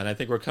 And I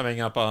think we're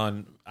coming up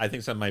on,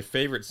 some of my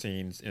favorite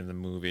scenes in the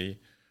movie,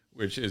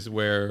 which is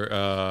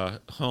where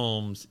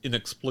Holmes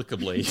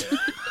inexplicably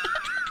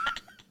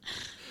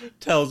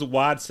tells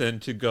Watson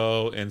to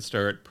go and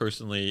start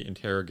personally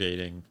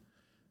interrogating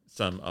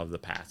some of the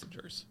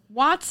passengers.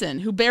 Watson,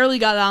 who barely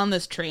got on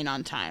this train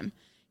on time.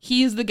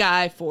 He's the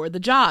guy for the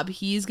job.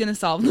 He's going to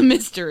solve the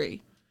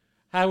mystery.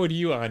 How would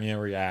you, Anya,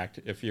 react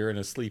if you're in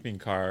a sleeping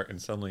car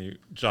and suddenly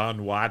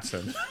John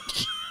Watson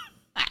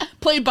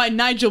Played by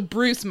Nigel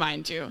Bruce,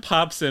 mind you.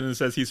 Pops in and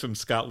says he's from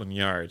Scotland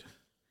Yard.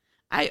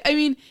 I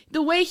mean,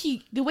 the way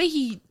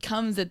he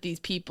comes at these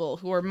people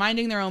who are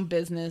minding their own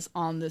business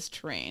on this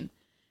train,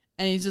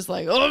 and he's just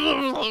like,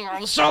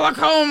 oh, Sherlock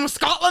Holmes,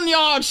 Scotland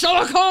Yard,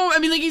 Sherlock Holmes. I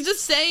mean, like, he's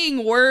just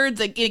saying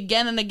words like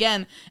again and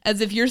again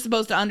as if you're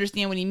supposed to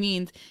understand what he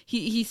means.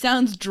 He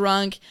sounds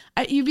drunk.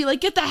 You'd be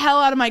like, get the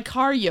hell out of my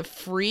car, you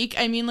freak.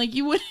 I mean, like,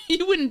 you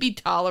wouldn't be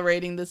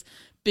tolerating this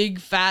big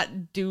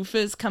fat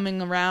doofus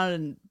coming around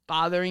and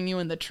bothering you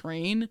in the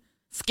train,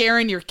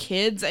 scaring your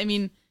kids. I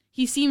mean,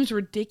 he seems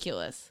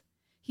ridiculous.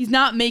 He's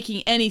not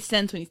making any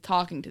sense when he's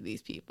talking to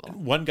these people.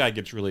 One guy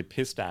gets really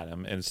pissed at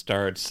him and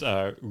starts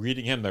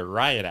reading him the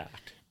riot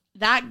act.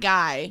 That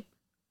guy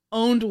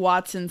owned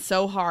Watson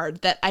so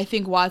hard that I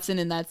think Watson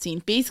in that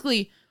scene,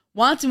 basically,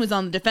 Watson was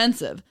on the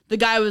defensive. The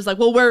guy was like,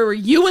 well, where were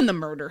you when the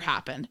murder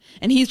happened?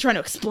 And he's trying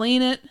to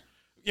explain it.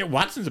 Yeah,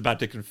 Watson's about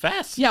to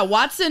confess. Yeah,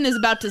 Watson is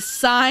about to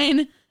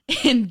sign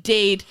and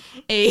date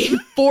a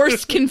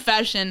forced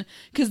confession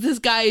because this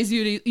guy is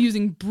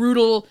using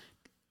brutal,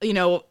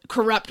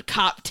 corrupt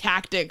cop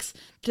tactics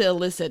to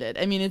elicit it.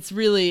 I mean, it's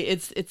really,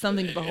 it's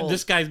something to behold.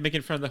 This guy's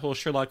making fun of the whole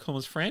Sherlock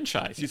Holmes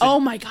franchise. He's oh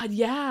my God,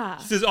 yeah.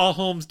 This is all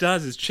Holmes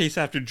does is chase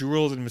after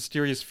jewels and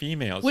mysterious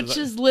females. Which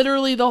is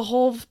literally the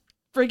whole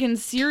friggin'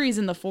 series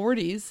in the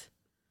 40s.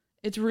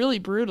 It's really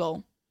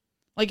brutal.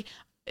 Like,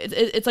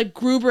 it's like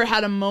Gruber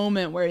had a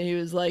moment where he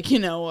was like, you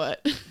know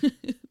what?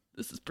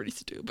 This is pretty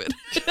stupid.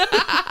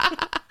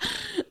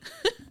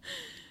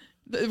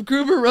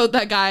 Gruber wrote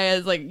that guy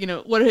as like,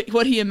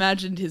 what he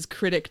imagined his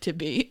critic to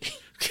be.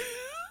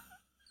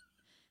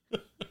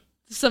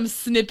 Some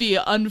snippy,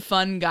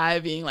 unfun guy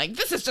being like,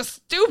 this is just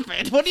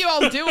stupid. What are you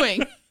all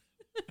doing?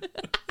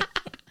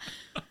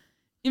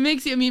 It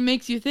makes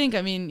you think.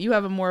 I mean, you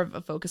have more of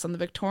a focus on the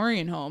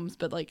Victorian Holmes,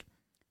 but like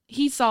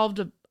he solved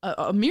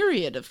a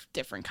myriad of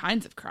different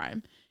kinds of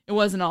crime. It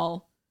wasn't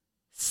all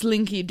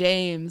slinky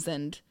dames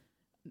and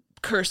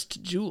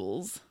cursed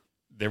jewels.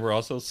 There were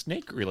also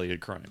snake-related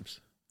crimes.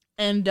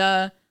 And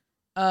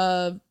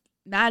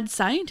mad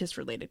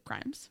scientist-related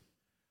crimes.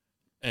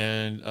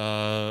 And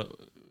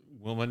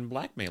woman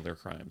blackmailer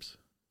crimes.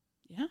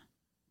 Yeah,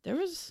 there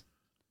was.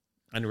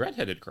 And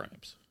redheaded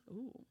crimes.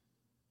 Ooh,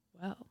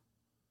 well.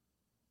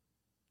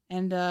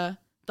 And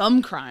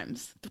thumb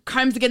crimes.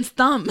 Crimes against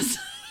thumbs.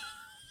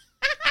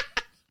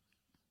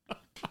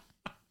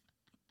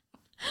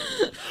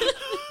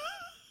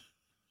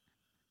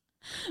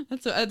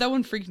 That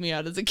one freaked me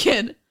out as a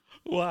kid.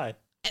 Why?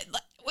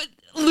 What,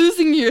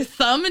 losing your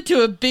thumb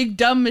into a big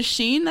dumb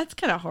machine? That's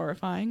kind of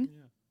horrifying.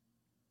 Yeah.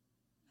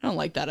 I don't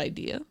like that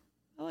idea.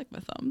 I like my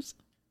thumbs.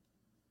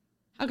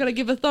 How could I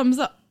give a thumbs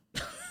up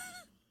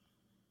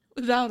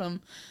without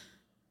them?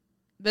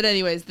 But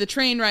anyways, the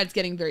train ride's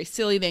getting very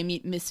silly. They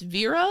meet Miss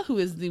Vera, who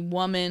is the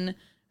woman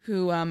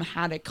who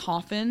had a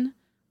coffin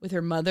with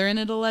her mother in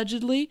it,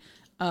 allegedly,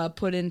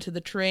 put into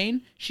the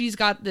train. She's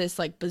got this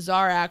like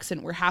bizarre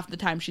accent where half the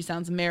time she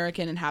sounds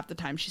American and half the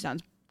time she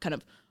sounds kind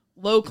of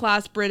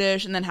low-class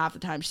British, and then half the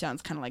time she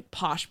sounds kind of like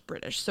posh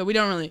British. So we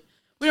don't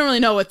really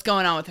know what's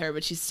going on with her,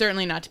 but she's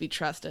certainly not to be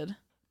trusted.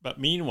 But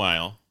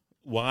meanwhile,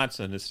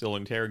 Watson is still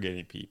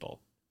interrogating people.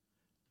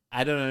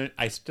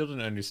 I still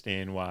don't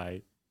understand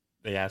why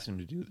they asked him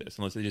to do this,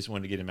 unless they just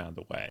wanted to get him out of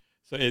the way.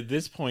 So at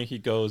this point, he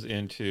goes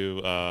into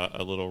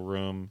a little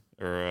room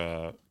or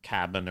a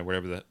cabin or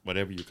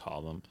whatever you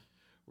call them,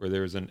 where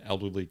there's an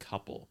elderly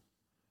couple,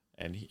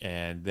 and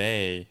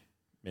they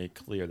make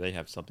clear they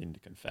have something to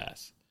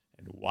confess.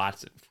 And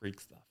Watson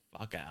freaks the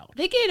fuck out.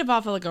 They gave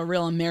off like a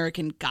real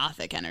American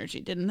Gothic energy,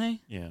 didn't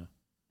they? Yeah.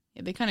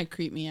 Yeah, they kind of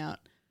creep me out.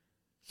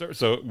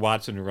 So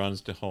Watson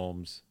runs to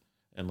Holmes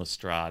and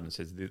Lestrade and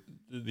says,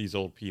 these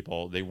old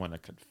people, they want to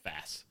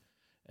confess.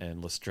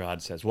 And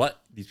Lestrade says,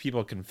 what? These people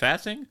are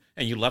confessing?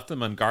 And you left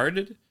them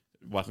unguarded?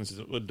 Watson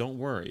says, well, don't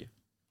worry.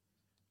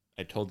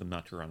 I told them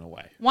not to run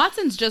away.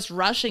 Watson's just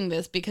rushing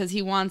this because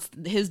he wants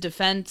his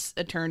defense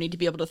attorney to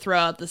be able to throw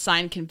out the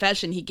signed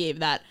confession he gave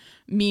that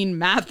mean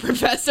math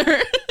professor.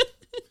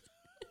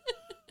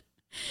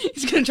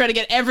 He's going to try to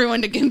get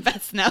everyone to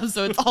confess now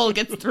so it all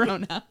gets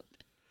thrown out.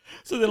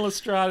 So then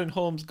Lestrade and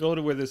Holmes go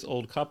to where this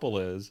old couple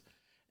is,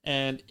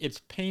 and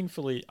it's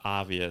painfully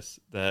obvious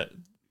that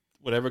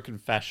whatever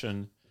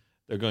confession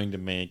they're going to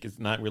make is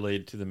not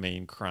related to the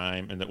main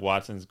crime, and that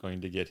Watson's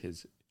going to get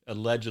his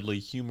allegedly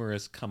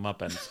humorous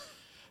comeuppance.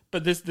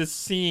 But this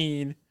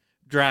scene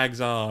drags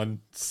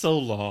on so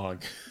long.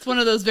 It's one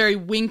of those very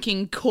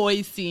winking,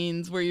 coy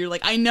scenes where you're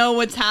like, I know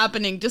what's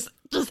happening. Just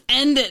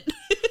end it.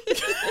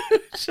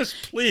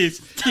 Just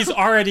please. He's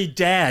already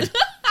dead.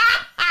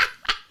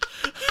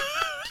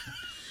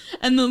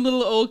 And the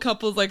little old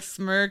couple's like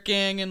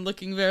smirking and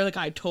looking very like,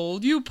 I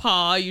told you,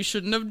 Pa, you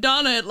shouldn't have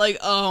done it. Like,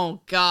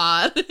 oh,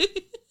 God.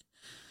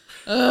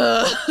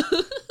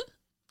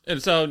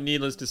 And so,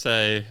 needless to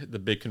say, the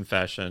big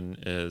confession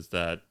is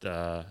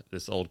that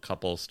this old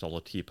couple stole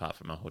a teapot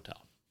from a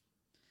hotel.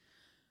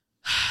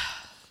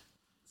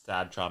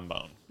 Sad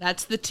trombone.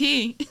 That's the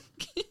tea.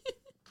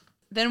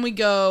 Then we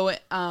go,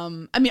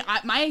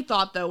 my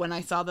thought, though, when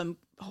I saw them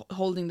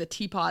holding the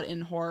teapot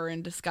in horror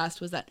and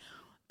disgust, was that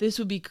this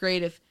would be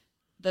great if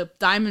the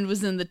diamond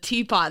was in the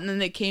teapot, and then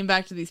they came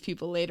back to these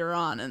people later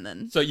on, and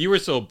then. So you were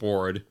so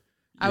bored.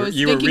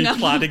 You were thinking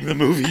replotting the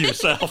movie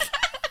yourself.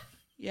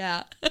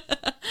 Yeah.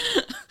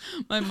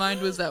 My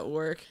mind was at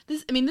work.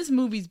 This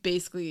movie's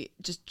basically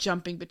just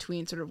jumping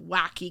between sort of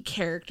wacky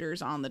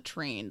characters on the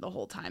train the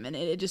whole time. And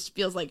it just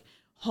feels like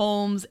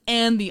Holmes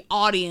and the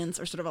audience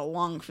are sort of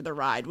along for the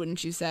ride,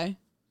 wouldn't you say?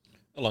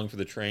 Along for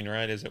the train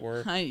ride, as it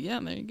were. Yeah,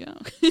 there you go.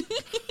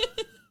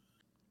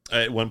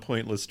 At one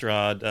point,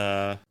 Lestrade,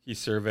 he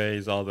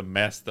surveys all the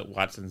mess that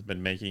Watson's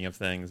been making of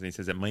things. And he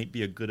says it might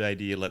be a good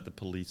idea to let the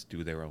police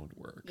do their own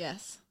work.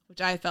 Yes,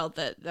 which I felt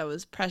that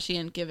was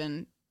prescient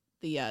given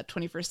the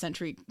 21st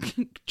century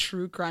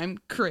true crime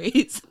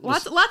craze.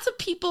 Lots of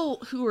people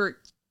who are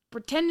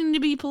pretending to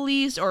be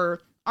police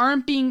or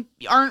aren't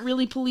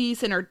really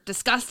police and are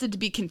disgusted to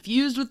be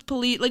confused with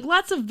police. Like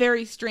lots of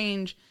very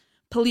strange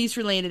police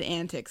related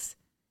antics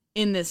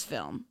in this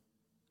film.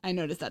 I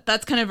noticed that.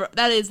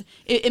 That is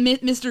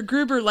Mr.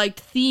 Gruber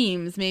liked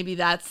themes. Maybe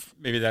that's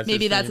the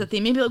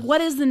theme. Maybe like, what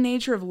is the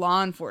nature of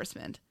law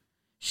enforcement?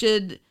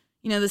 Should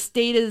the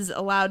state is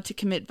allowed to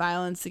commit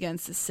violence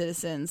against the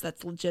citizens?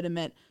 That's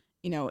legitimate.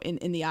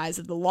 In the eyes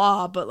of the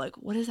law, but like,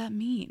 what does that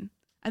mean?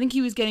 I think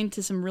he was getting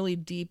to some really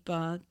deep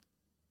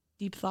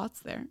thoughts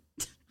there.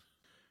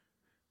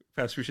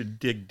 Perhaps we should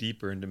dig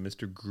deeper into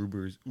Mr.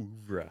 Gruber's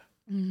oeuvre.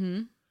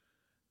 Mm-hmm.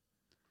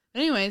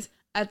 Anyways,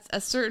 at a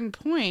certain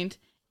point,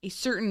 a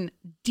certain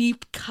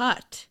deep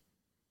cut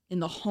in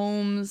the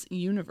Holmes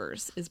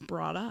universe is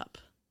brought up.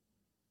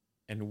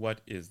 And what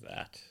is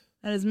that?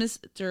 That is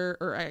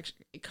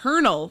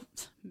Colonel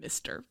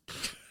Mr.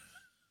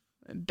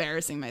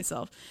 Embarrassing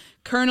myself.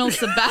 Colonel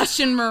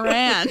Sebastian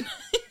Moran.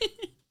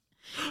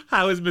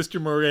 How is Mr.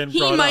 Moran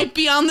brought He might up?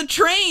 be on the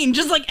train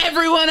just like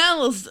everyone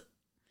else.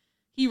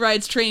 He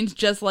rides trains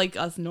just like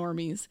us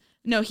normies.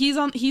 No,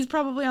 he's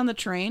probably on the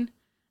train.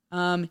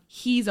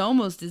 He's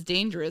almost as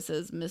dangerous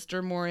as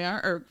Mr.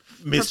 Moriarty.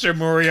 Mr.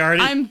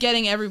 Moriarty? I'm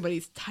getting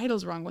everybody's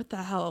titles wrong. What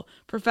the hell?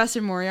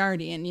 Professor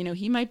Moriarty. And,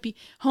 he might be...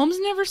 Holmes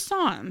never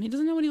saw him. He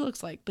doesn't know what he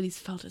looks like, but he's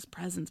felt his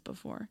presence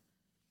before.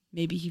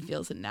 Maybe he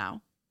feels it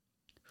now.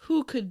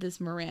 Who could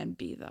this Moran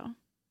be, though?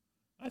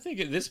 I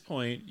think at this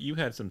point, you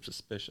had some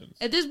suspicions.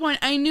 At this point,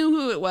 I knew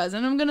who it was,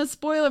 and I'm going to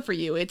spoil it for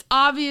you. It's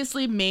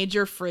obviously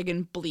Major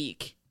friggin'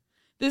 Bleak.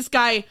 This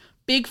guy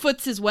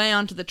Bigfoots his way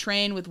onto the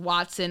train with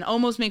Watson,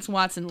 almost makes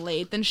Watson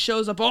late, then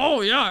shows up, oh,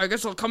 yeah, I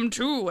guess I'll come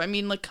too. I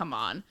mean, like, come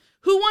on.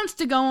 Who wants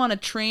to go on a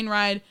train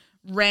ride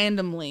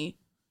randomly?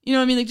 You know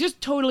what I mean? Like,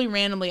 just totally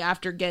randomly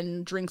after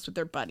getting drinks with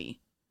their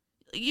buddy.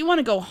 You want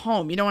to go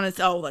home. You don't want to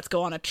say, oh, let's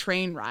go on a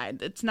train ride.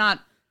 That's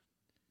not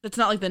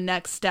like the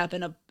next step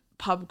in a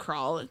pub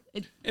crawl. And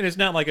it's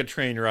not like a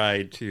train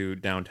ride to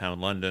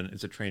downtown London.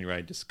 It's a train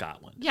ride to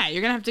Scotland. Yeah,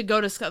 you're going to have to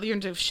go to Scotland. You're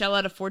going to shell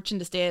out a fortune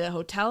to stay at a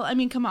hotel. I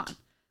mean, come on.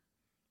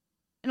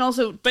 And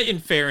also... But in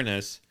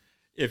fairness,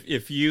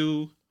 if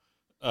you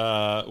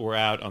were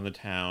out on the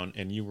town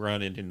and you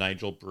run into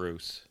Nigel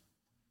Bruce,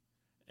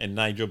 and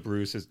Nigel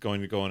Bruce is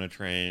going to go on a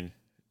train,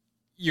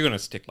 you're going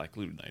to stick like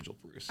glue to Nigel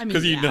Bruce.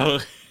 Because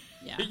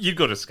Yeah. You'd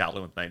go to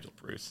Scotland with Nigel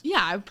Bruce. Yeah,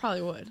 I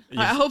probably would.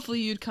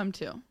 Hopefully you'd come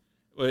too.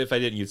 Well, if I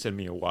didn't, you'd send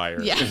me a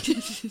wire. Yeah.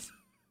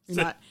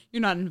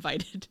 You're not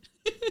invited.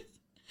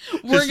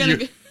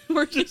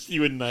 We're just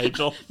you and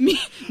Nigel.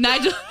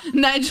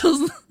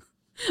 Nigel's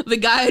the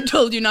guy I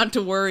told you not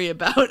to worry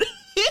about.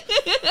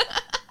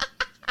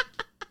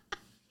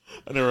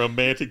 On a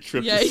romantic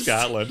trip to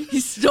Scotland. He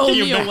stole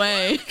me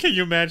away. Can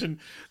you imagine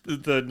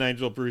the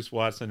Nigel Bruce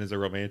Watson as a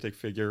romantic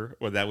figure?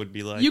 What that would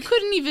be like? You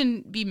couldn't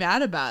even be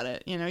mad about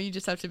it. You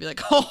just have to be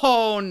like,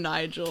 oh,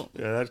 Nigel.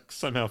 Yeah, that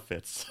somehow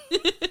fits.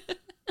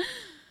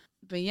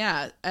 But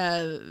yeah,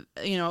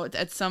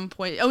 at some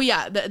point, we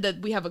have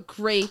a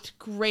great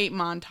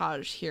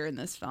montage here in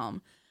this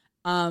film.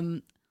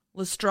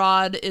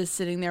 Lestrade is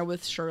sitting there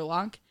with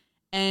Sherlock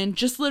and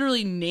just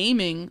literally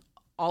naming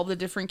all the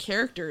different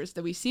characters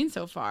that we've seen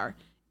so far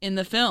in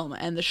the film.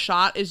 And the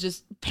shot is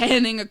just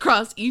panning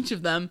across each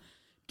of them,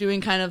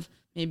 doing kind of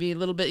maybe a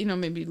little bit,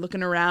 maybe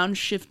looking around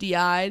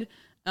shifty-eyed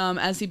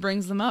as he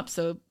brings them up.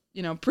 So,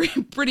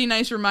 pretty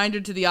nice reminder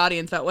to the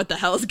audience about what the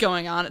hell is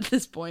going on at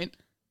this point.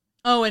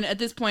 Oh, and at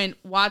this point,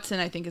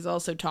 Watson, I think, is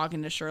also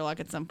talking to Sherlock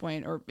at some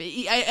point. Or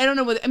I don't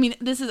know what... I mean,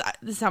 this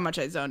is how much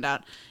I zoned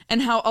out.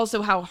 And how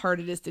hard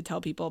it is to tell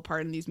people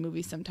apart in these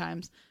movies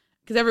sometimes.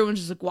 Because everyone's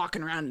just like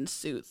walking around in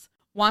suits.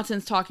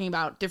 Watson's talking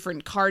about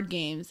different card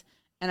games.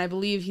 And I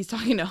believe he's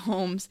talking to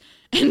Holmes.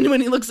 And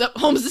when he looks up,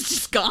 Holmes is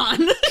just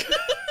gone.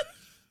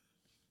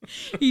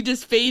 He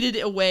just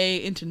faded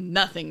away into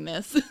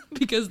nothingness.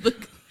 Because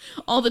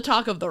all the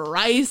talk of the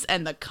rice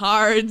and the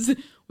cards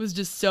was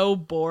just so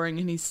boring,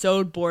 and he's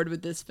so bored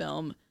with this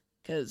film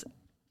because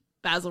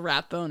Basil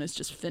Rathbone is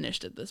just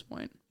finished at this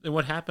point. Then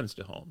what happens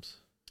to Holmes?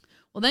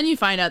 Well, then you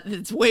find out that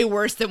it's way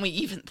worse than we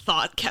even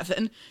thought,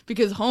 Kevin,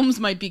 because Holmes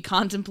might be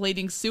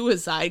contemplating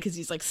suicide because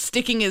he's like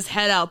sticking his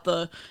head out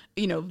the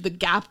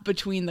gap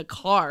between the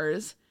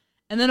cars.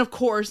 And then, of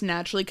course,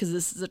 naturally, because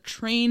this is a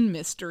train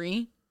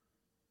mystery,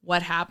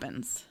 what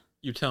happens?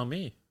 You tell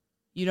me.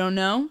 You don't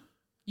know?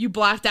 You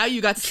blacked out?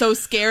 You got so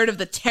scared of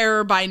the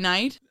terror by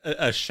night?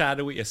 A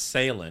shadowy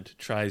assailant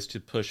tries to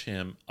push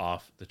him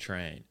off the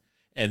train.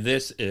 And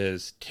this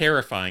is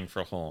terrifying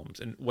for Holmes.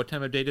 And what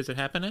time of day does it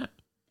happen at?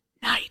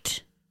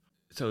 Night.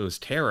 So it was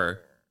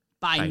terror.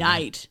 By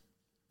night.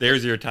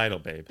 There's your title,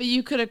 babe. But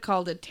you could have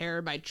called it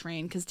terror by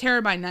train, because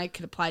terror by night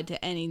could apply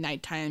to any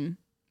nighttime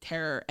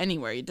terror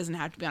anywhere. It doesn't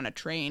have to be on a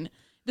train.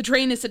 The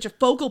train is such a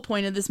focal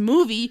point of this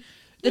movie.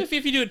 If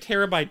you do a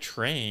terror by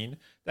train,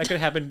 that could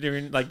happen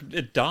during, like,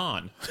 at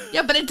dawn.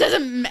 Yeah, but it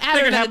doesn't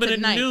matter could that happen it's at at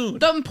night. The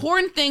The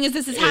important thing is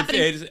this is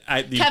happening.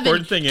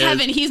 Important thing is...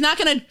 Kevin, he's not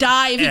going to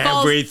die if he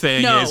falls...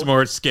 Everything is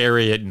more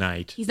scary at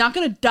night. He's not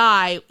going to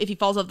die if he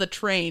falls off the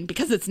train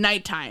because it's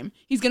nighttime.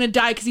 He's going to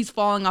die because he's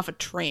falling off a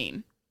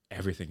train.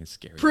 Everything is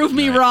scary. Prove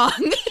me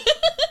wrong.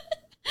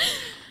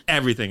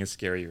 Everything is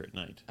scarier at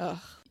night. Ugh.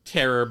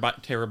 Terror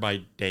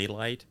by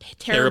daylight.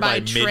 Terror by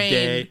train.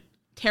 Midday.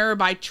 Terror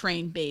by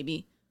train,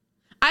 baby.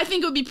 I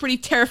think it would be pretty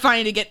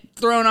terrifying to get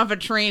thrown off a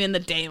train in the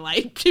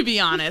daylight, to be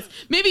honest.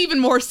 Maybe even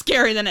more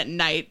scary than at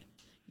night.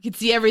 You can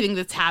see everything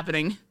that's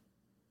happening.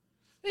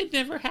 It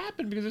never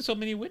happened because there's so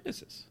many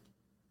witnesses.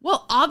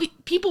 Well,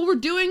 people were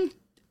doing...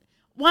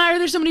 Why are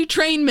there so many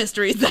train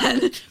mysteries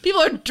then?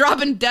 People are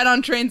dropping dead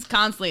on trains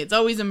constantly. It's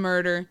always a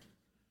murder.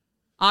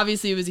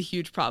 Obviously, it was a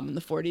huge problem in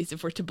the 40s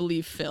if we're to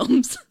believe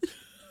films.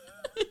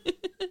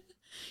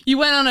 You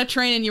went on a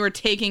train and you were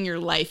taking your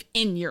life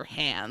in your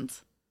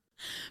hands.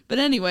 But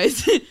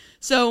anyways,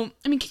 so,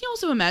 I mean, can you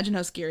also imagine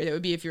how scary that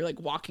would be if you're like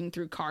walking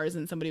through cars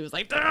and somebody was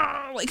like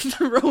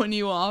throwing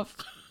you off?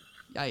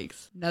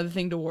 Yikes. Another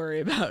thing to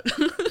worry about.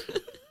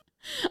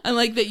 I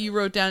like that you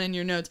wrote down in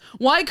your notes,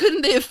 why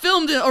couldn't they have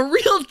filmed a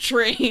real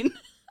train?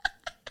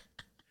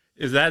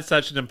 Is that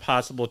such an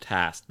impossible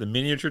task? The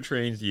miniature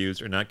trains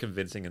used are not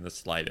convincing in the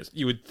slightest.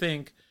 You would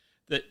think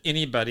that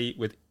anybody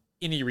with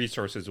any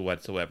resources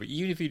whatsoever,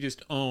 even if you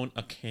just own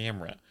a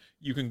camera,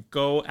 you can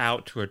go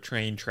out to a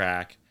train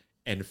track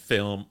and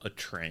film a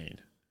train.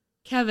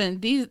 Kevin,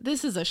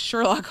 this is a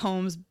Sherlock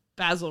Holmes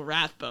Basil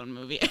Rathbone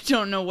movie. I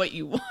don't know what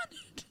you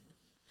wanted.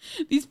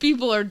 These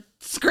people are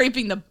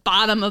scraping the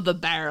bottom of the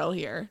barrel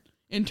here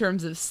in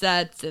terms of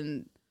sets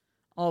and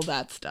all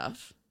that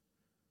stuff.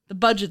 The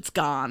budget's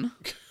gone.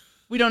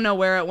 We don't know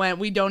where it went.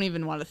 We don't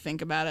even want to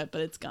think about it,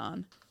 but it's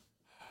gone.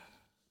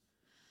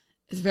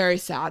 It's very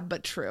sad,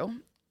 but true.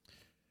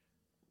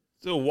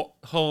 So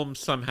Holmes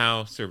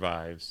somehow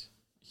survives.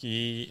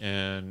 He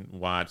and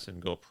Watson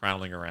go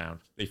prowling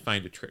around. They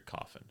find a trick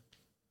coffin.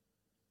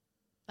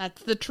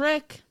 That's the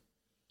trick.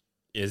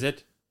 Is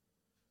it?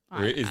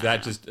 Or is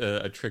that just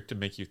a trick to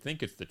make you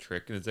think it's the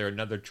trick? And is there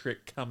another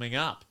trick coming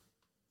up?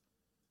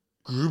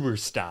 Gruber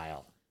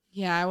style.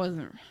 Yeah, I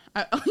wasn't.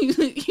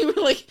 You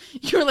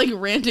were like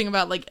ranting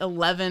about like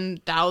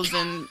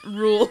 11,000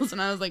 rules,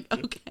 and I was like,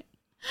 okay,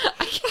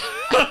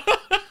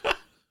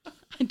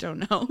 I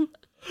don't know.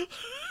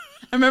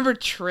 I remember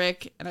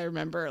trick, and I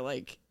remember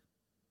like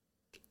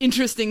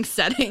interesting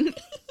setting.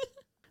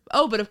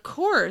 Oh, but of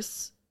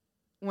course,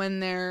 when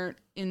they're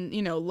in,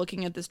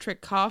 looking at this trick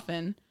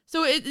coffin.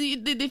 So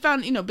they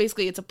found,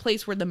 basically it's a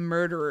place where the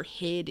murderer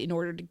hid in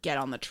order to get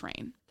on the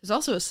train. There's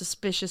also a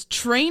suspicious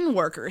train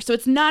worker. So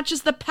it's not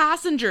just the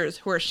passengers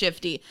who are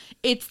shifty.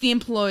 It's the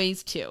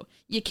employees, too.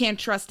 You can't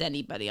trust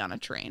anybody on a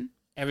train.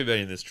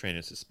 Everybody in this train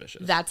is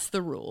suspicious. That's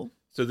the rule.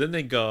 So then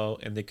they go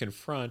and they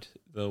confront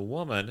the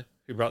woman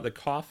who brought the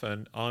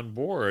coffin on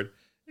board.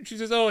 And she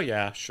says, oh,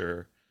 yeah,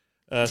 sure.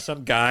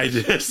 Some guy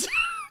just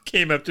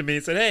came up to me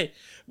and said, hey,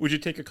 would you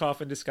take a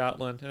coffin to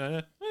Scotland? And I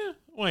said,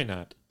 why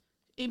not?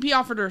 He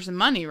offered her some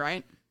money,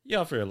 right? He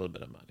offered her a little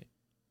bit of money.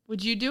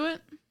 Would you do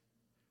it?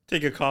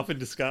 Take a coffin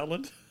to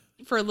Scotland?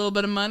 For a little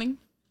bit of money?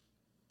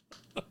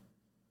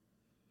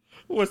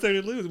 What's there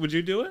to lose? Would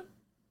you do it?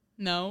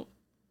 No.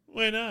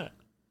 Why not?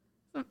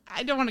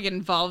 I don't want to get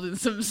involved in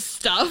some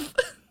stuff.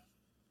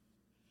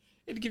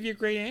 It'd give you a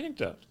great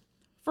anecdote.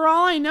 For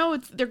all I know,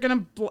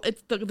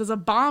 there's a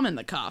bomb in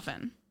the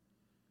coffin.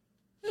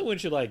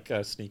 Wouldn't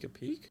you sneak a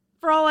peek?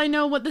 For all I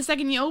know, the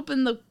second you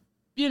open the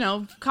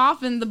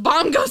coffin, the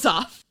bomb goes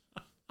off.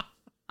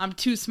 I'm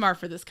too smart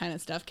for this kind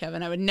of stuff,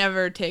 Kevin. I would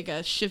never take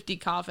a shifty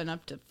coffin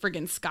up to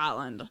friggin'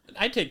 Scotland.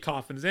 I take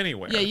coffins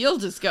anywhere. Yeah, you'll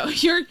just go.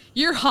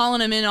 You're hauling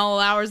them in all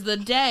hours of the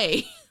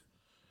day.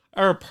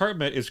 Our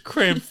apartment is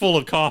crammed full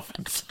of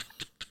coffins.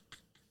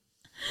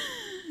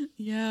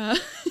 Yeah.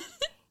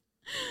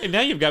 And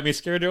now you've got me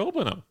scared to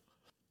open them.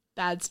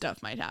 Bad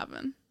stuff might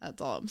happen.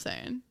 That's all I'm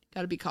saying.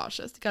 Got to be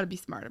cautious. Got to be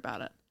smart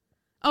about it.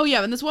 Oh,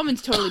 yeah, and this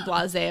woman's totally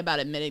blasé about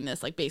admitting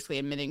this, like basically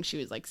admitting she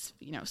was like,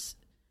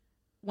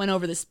 went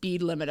over the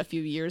speed limit a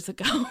few years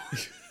ago.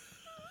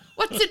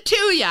 What's it to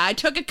ya? I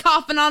took a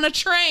coffin on a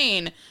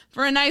train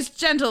for a nice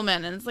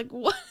gentleman. And it's like,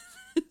 what?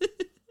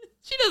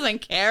 She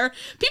doesn't care.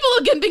 People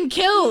have been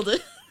killed.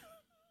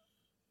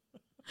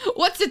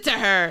 What's it to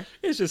her?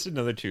 It's just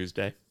another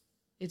Tuesday.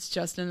 It's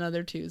just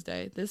another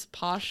Tuesday. This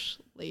posh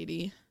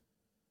lady.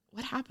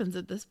 What happens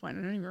at this point?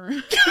 I don't even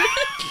remember.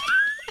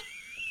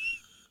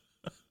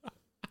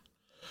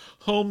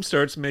 Holmes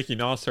starts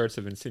making all sorts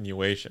of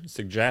insinuations,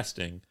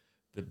 suggesting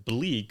that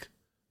Bleak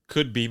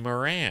could be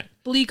Moran.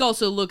 Bleak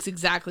also looks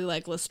exactly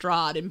like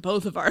Lestrade in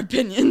both of our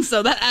opinions,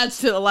 so that adds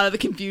to a lot of the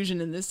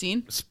confusion in this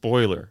scene.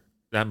 Spoiler,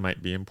 that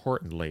might be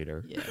important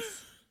later.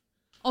 Yes.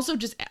 Also,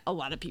 just a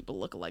lot of people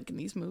look alike in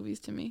these movies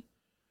to me.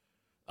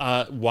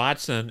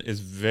 Watson is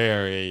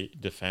very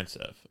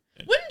defensive.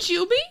 Wouldn't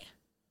you be?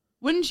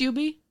 Wouldn't you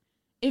be?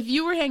 If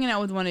you were hanging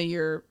out with one of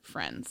your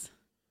friends.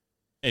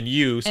 And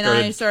you started...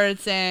 And I started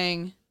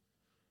saying,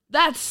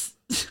 that's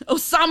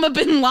Osama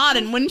bin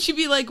Laden. Wouldn't you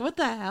be like, what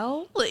the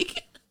hell?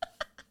 Like...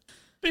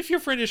 But if your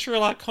friend is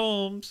Sherlock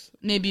Holmes...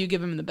 Maybe you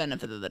give him the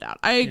benefit of the doubt.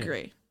 I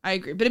agree. Yeah. I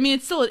agree. But I mean,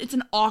 it's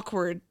an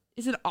awkward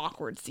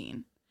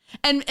scene.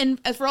 And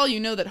as for all you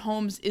know that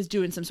Holmes is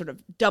doing some sort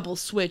of double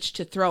switch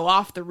to throw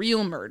off the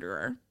real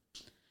murderer,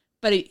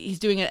 but he's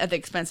doing it at the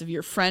expense of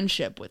your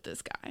friendship with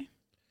this guy,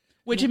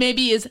 which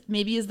maybe is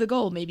the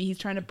goal. Maybe he's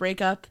trying to break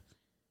up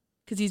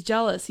because he's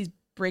jealous. He's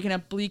breaking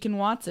up Bleak and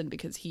Watson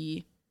because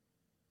he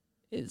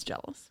is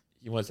jealous.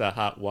 He wants that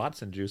hot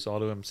Watson juice all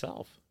to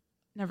himself.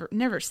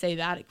 Never say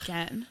that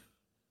again.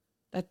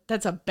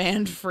 That's a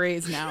banned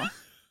phrase now.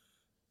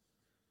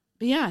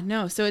 But yeah,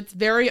 no. So it's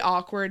very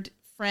awkward.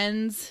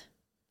 Friends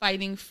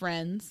fighting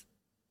friends.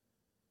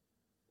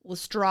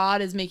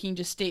 Lestrade is making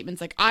just statements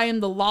like, I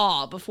am the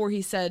law, before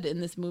he said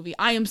in this movie,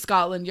 I am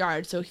Scotland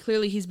Yard. So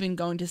clearly he's been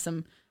going to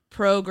some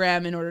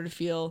program in order to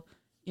feel,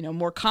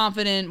 more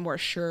confident, more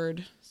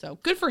assured. So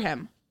good for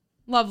him.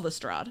 Love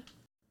Lestrade.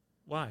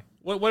 Why?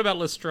 What about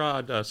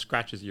Lestrade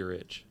scratches your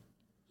itch?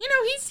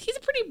 He's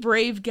a pretty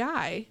brave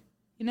guy.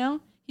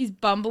 He's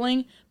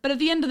bumbling. But at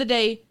the end of the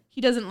day,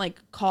 he doesn't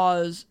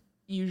cause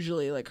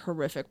usually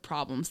horrific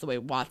problems the way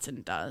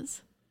Watson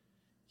does.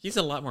 He's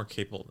a lot more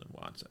capable than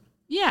Watson.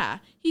 Yeah,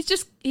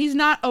 he's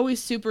not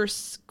always super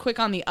quick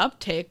on the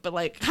uptake, but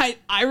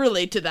I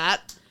relate to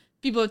that.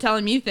 People are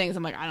telling me things,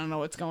 I'm like, I don't know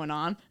what's going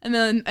on. And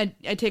then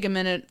I take a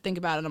minute, think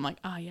about it, I'm like,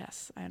 ah,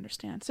 yes, I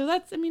understand. So I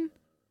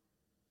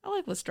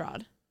like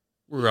Lestrade.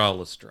 We're all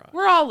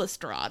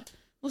Lestrade.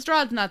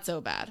 Lestrade's not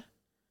so bad.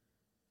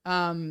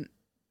 And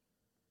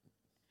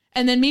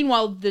then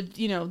meanwhile,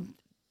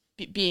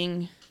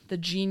 being the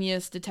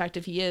genius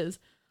detective he is,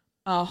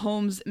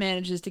 Holmes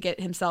manages to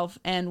get himself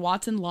and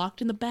Watson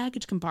locked in the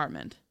baggage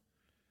compartment.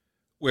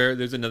 Where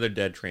there's another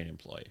dead train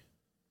employee.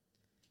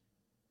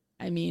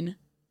 I'm going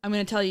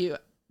to tell you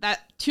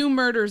that 2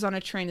 murders on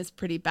a train is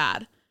pretty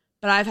bad,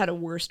 but I've had a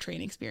worse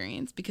train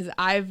experience because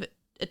I've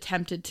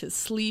attempted to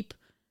sleep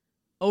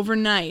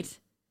overnight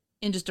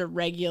in just a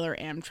regular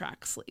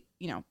Amtrak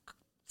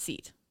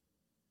seat.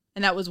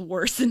 And that was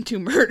worse than 2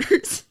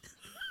 murders.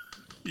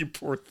 You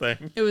poor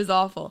thing. It was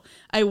awful.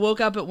 I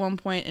woke up at one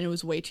point and it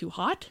was way too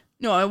hot.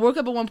 No, I woke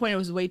up at one point and it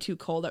was way too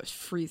cold. I was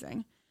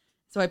freezing.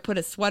 So I put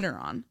a sweater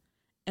on.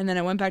 And then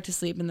I went back to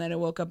sleep and then I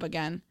woke up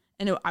again.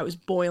 And I was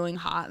boiling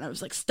hot. And I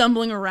was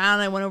stumbling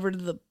around. I went over to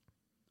the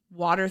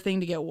water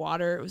thing to get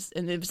water. It was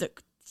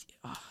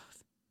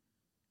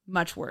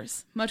much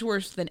worse. Much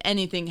worse than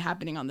anything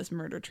happening on this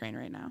murder train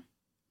right now.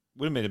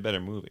 Would have made a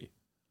better movie.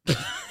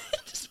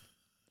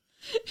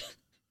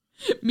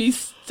 Me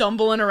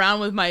stumbling around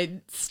with my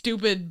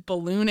stupid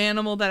balloon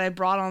animal that I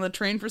brought on the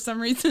train for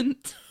some reason.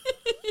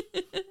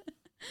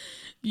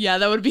 Yeah,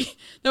 that would be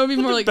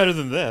more like better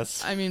than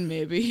this.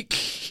 Maybe.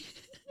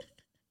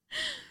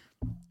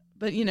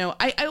 But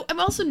I've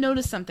also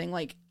noticed something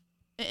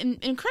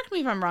and correct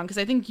me if I'm wrong because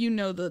I think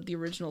the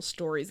original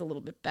story is a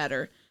little bit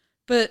better.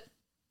 But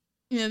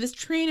this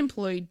train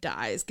employee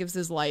dies, gives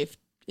his life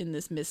in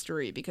this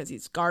mystery because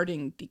he's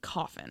guarding the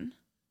coffin.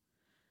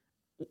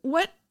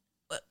 What?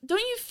 Don't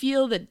you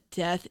feel that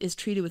death is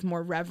treated with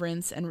more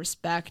reverence and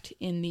respect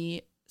in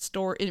the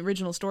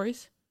original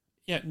stories?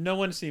 Yeah, no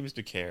one seems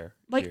to care.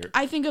 Here.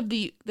 I think of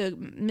the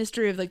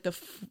mystery of the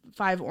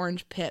 5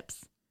 orange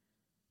pips,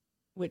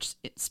 which,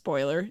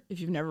 spoiler if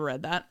you've never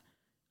read that,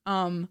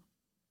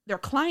 their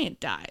client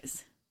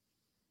dies.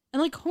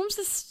 And Holmes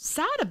is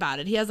sad about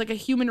it. He has a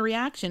human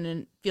reaction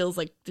and feels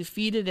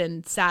defeated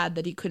and sad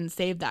that he couldn't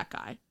save that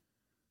guy.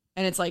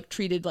 And it's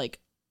treated like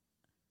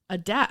a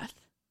death.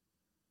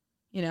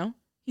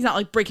 He's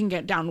not breaking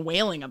it down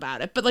wailing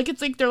about it, but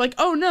it's they're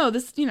oh no,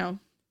 this,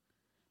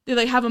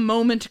 they have a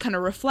moment to kind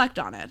of reflect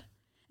on it.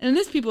 And in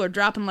this, people are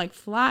dropping like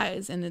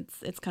flies, and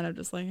it's kind of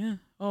just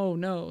oh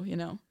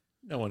no,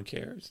 No one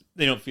cares.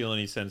 They don't feel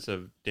any sense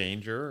of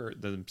danger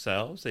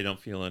themselves. They don't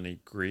feel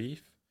any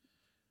grief.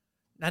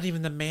 Not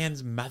even the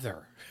man's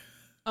mother.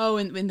 Oh,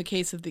 in the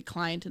case of the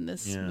client in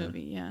this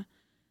movie, yeah.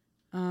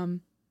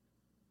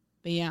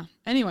 But yeah.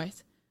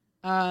 Anyways,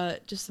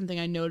 just something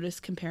I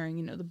noticed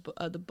comparing,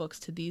 the books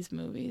to these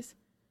movies.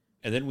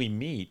 And then we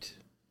meet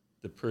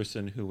the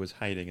person who was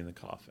hiding in the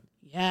coffin.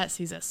 Yes,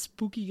 he's a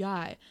spooky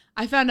guy.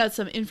 I found out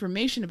some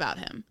information about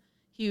him.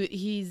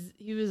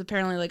 He was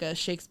apparently a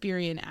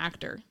Shakespearean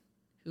actor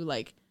who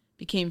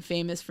became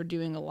famous for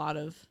doing a lot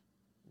of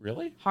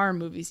horror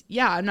movies.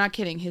 Yeah, I'm not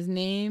kidding. His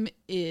name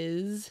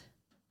is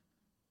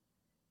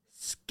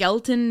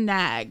Skelton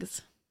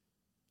Nags.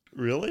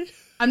 Really?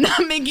 I'm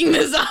not making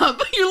this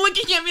up. You're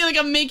looking at me like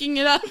I'm making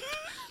it up.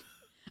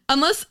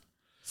 Unless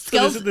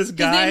his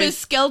name is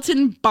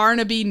Skelton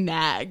Barnaby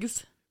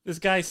Knaggs. This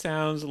guy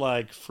sounds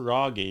like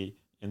Froggy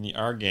in the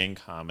Our Gang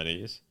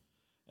comedies.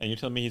 And you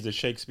tell me he's a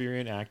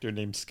Shakespearean actor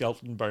named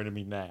Skelton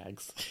Barnaby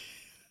Knaggs.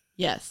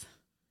 Yes.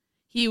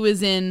 He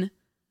was in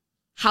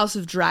House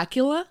of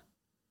Dracula.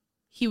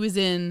 He was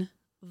in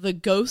The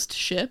Ghost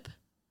Ship.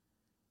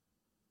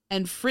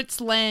 And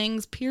Fritz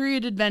Lang's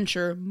period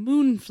adventure,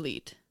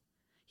 Moonfleet.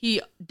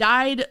 He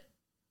died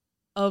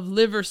of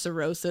liver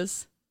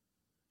cirrhosis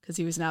because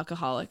he was an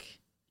alcoholic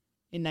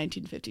in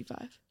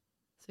 1955.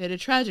 So he had a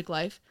tragic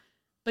life.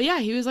 But yeah,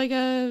 he was in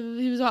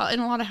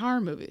a lot of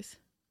horror movies.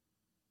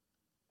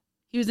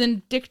 He was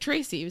in Dick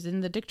Tracy. He was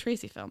in the Dick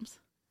Tracy films.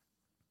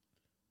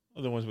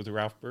 Oh, the ones with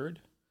Ralph Bird?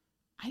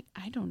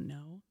 I don't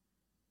know.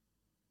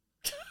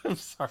 I'm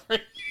sorry.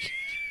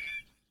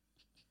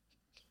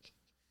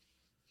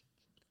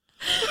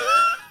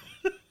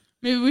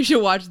 Maybe we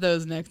should watch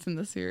those next in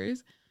the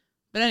series.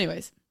 But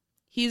anyways,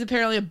 he's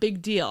apparently a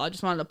big deal. I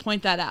just wanted to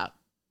point that out.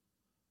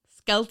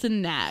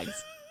 Skelton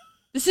Knaggs.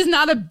 This is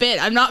not a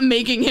bit. I'm not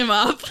making him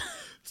up.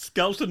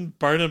 Skelton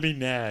Barnaby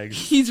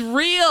Knaggs. He's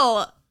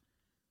real.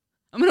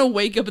 I'm going to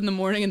wake up in the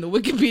morning and the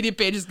Wikipedia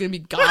page is going to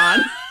be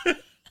gone.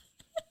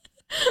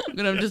 I'm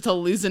going to have just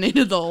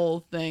hallucinated the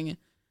whole thing.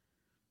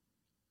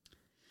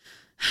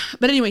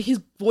 But anyway,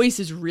 his voice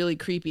is really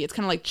creepy. It's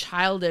kind of like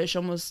childish,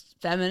 almost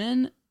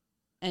feminine.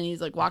 And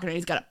he's like walking around.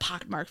 He's got a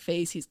pockmarked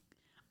face.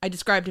 I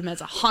described him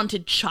as a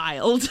haunted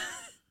child.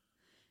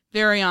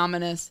 Very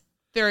ominous.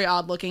 Very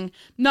odd looking.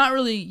 Not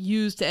really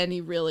used to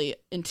any really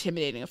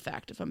intimidating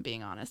effect, if I'm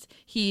being honest.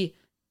 He,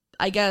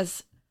 I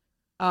guess,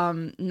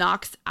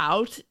 knocks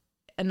out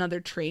another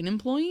train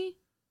employee.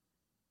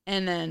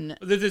 And then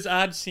there's this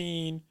odd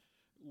scene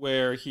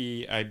where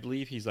I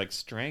believe he's like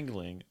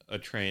strangling a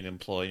train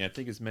employee. And I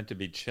think it's meant to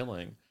be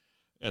chilling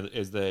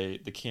as the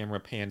camera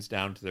pans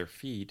down to their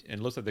feet.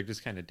 And it looks like they're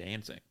just kind of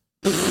dancing.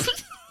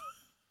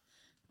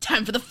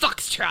 Time for the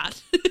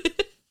foxtrot.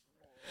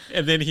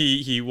 And then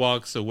he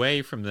walks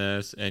away from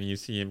this, and you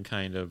see him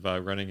kind of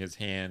running his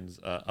hands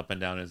up and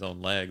down his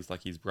own legs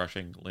like he's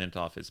brushing lint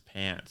off his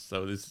pants.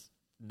 So this is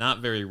not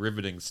very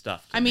riveting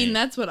stuff. I mean,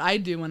 that's what I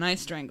do when I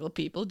strangle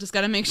people. Just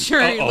got to make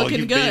sure you're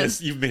looking good.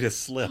 You've made a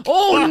slip.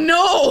 Oh,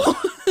 no!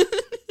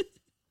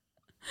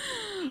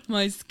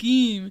 My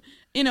scheme.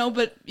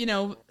 But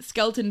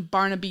Skelton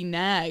Barnaby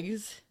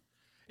Knaggs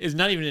is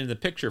not even in the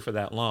picture for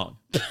that long.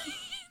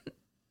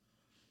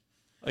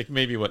 Like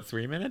maybe,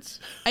 3 minutes?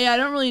 I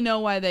don't really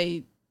know why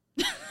they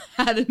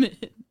had him in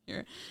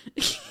here.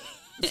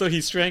 So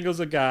he strangles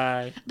a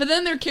guy. But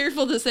then they're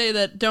careful to say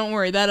that, don't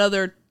worry, that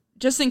other,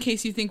 just in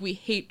case you think we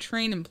hate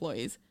train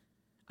employees,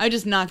 I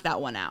just knocked that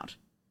one out.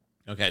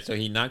 Okay, so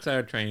he knocks out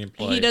a train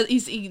employee.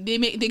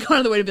 They go out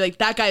of the way to be like,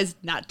 that guy's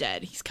not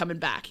dead. He's coming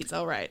back. He's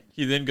all right.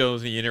 He then goes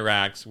and he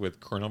interacts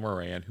with Colonel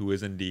Moran, who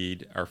is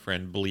indeed our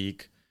friend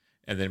Bleak.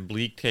 And then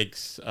Bleak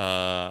takes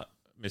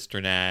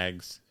Mr.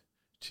 Knaggs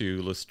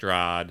to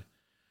Lestrade,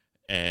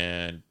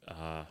 and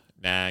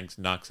Knaggs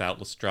knocks out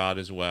Lestrade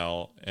as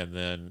well, and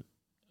then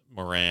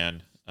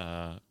Moran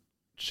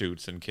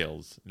shoots and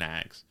kills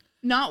Knaggs.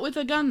 Not with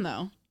a gun,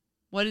 though.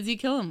 What does he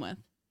kill him with?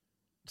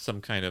 Some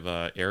kind of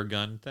air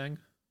gun thing?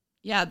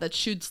 Yeah, that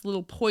shoots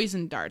little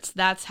poison darts.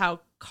 That's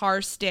how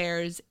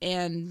Carstairs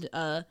and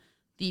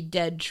the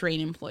dead train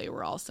employee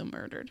were also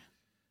murdered.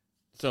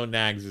 So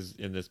Knaggs is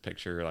in this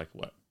picture,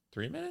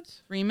 3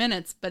 minutes? 3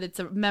 minutes, but it's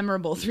a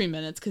memorable 3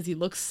 minutes because he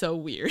looks so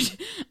weird.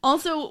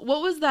 Also,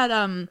 what was that?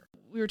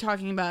 We were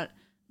talking about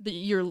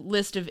your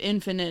list of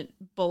infinite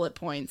bullet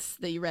points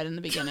that you read in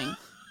the beginning.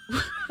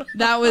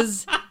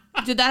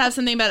 Did that have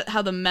something about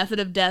how the method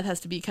of death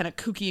has to be kind of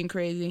kooky and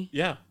crazy?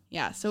 Yeah.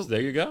 Yeah, so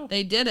there you go.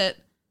 They did it.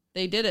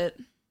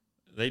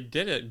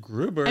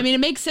 Gruber. I mean, it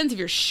makes sense if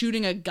you're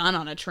shooting a gun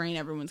on a train,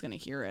 everyone's going to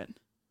hear it,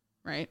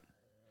 right?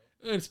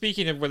 And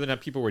speaking of whether or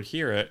not people would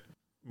hear it,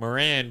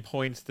 Moran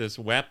points this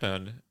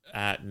weapon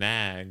at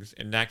Knaggs,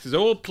 and Knaggs says,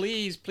 "Oh,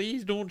 please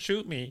don't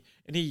shoot me."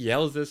 And he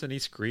yells this and he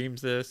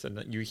screams this,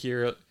 and you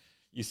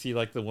see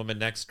the woman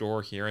next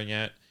door hearing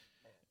it.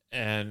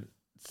 And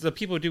so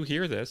people do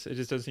hear this. It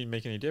just doesn't seem to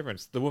make any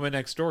difference. The woman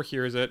next door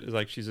hears it,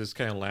 is she's just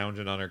kind of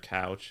lounging on her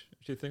couch.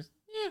 She thinks,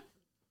 yeah.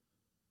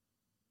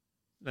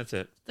 That's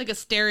it. It's like a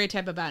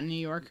stereotype about New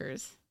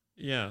Yorkers.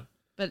 Yeah.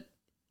 But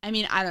I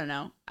mean, I don't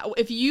know.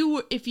 If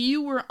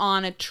you were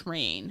on a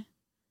train,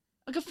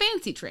 like a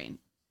fancy train,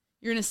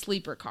 you're in a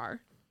sleeper car,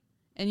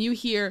 and you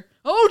hear,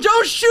 "Oh,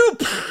 don't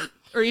shoot!"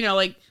 Or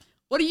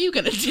what are you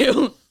gonna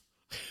do?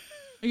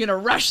 Are you gonna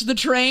rush the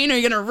train? Are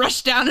you gonna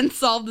rush down and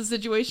solve the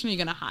situation? Or are you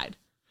gonna hide?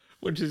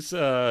 Would just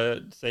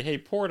say, "Hey,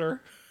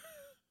 porter."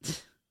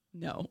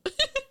 No.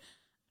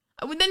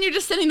 Then you're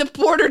just sending the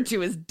porter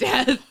to his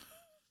death.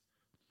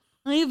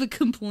 I have a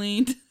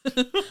complaint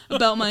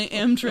about my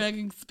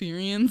Amtrak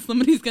experience.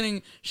 Somebody's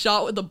getting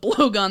shot with a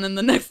blowgun in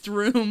the next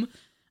room.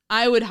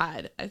 I would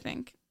hide, I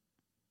think.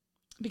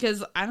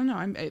 Because, I don't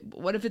know,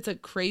 what if it's a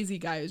crazy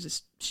guy who's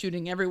just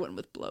shooting everyone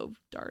with blow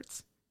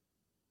darts?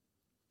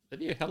 That'd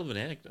be a hell of an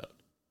anecdote.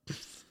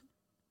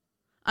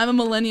 I'm a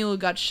millennial who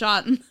got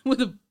shot with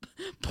a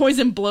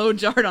poison blow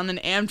dart on an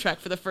Amtrak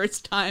for the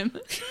first time.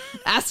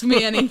 Ask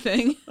me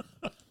anything.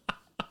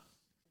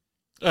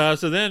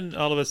 So then,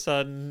 all of a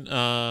sudden,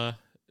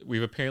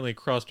 we've apparently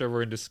crossed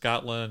over into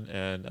Scotland,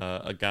 and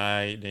a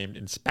guy named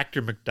Inspector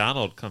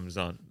MacDonald comes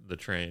on the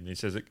train. He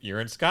says,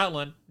 "You're in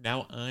Scotland.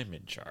 Now I'm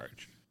in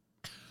charge."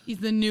 He's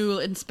the new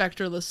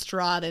Inspector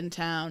Lestrade in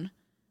town.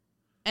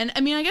 And,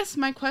 I mean, I guess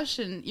my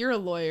question, you're a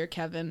lawyer,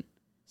 Kevin.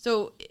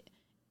 So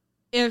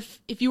if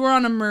you were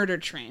on a murder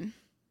train,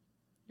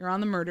 you're on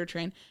the murder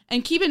train,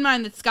 and keep in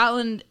mind that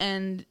Scotland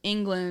and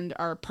England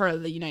are part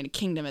of the United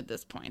Kingdom at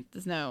this point.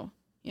 There's no,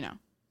 I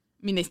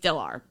mean, they still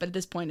are, but at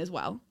this point as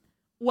well.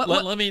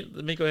 Let me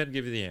go ahead and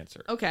give you the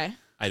answer. Okay.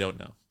 I don't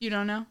know. You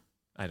don't know?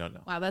 I don't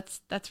know. Wow,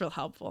 that's real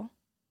helpful.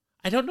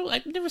 I don't know.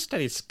 I've never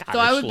studied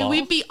Scottish law.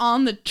 We'd be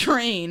on the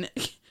train.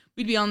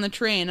 We'd be on the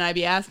train, and I'd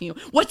be asking you,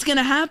 what's going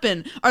to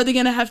happen? Are they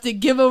going to have to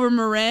give over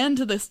Moran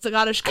to the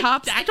Scottish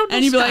cops? I don't know.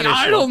 And you'd be Scottish like,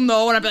 I law. don't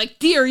know. And I'd be like,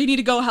 dear, you need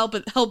to go help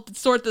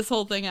sort this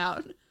whole thing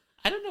out.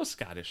 I don't know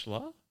Scottish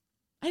law.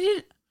 I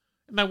didn't.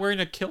 Am I wearing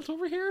a kilt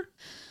over here?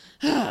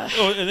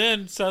 Oh, and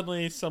then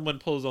suddenly someone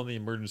pulls on the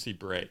emergency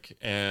brake.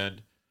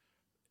 And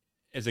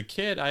as a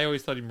kid, I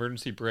always thought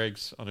emergency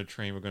brakes on a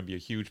train were going to be a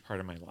huge part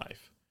of my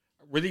life.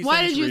 Were these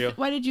things real?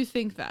 Why did you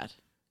think that?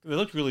 They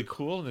looked really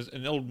cool. And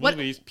in old What?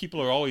 movies, people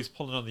are always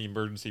pulling on the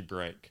emergency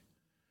brake.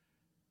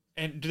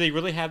 And do they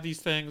really have these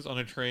things on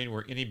a train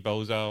where any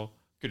bozo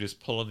could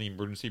just pull on the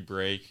emergency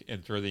brake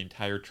and throw the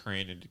entire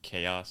train into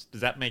chaos?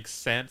 Does that make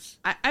sense?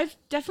 I've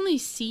definitely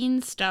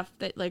seen stuff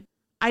that, like,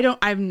 I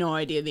have no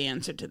idea the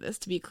answer to this,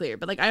 to be clear.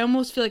 But, like, I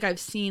almost feel like I've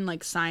seen,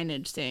 like,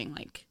 signage saying,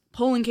 like,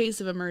 pull in case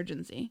of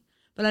emergency.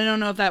 But I don't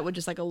know if that would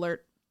just, like,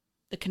 alert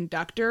the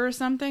conductor or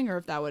something, or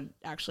if that would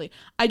actually...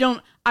 I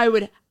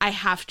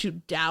have to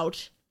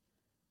doubt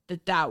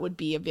that would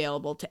be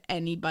available to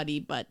anybody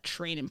but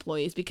train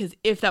employees, because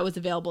if that was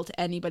available to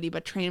anybody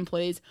but train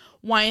employees,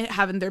 why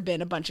haven't there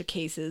been a bunch of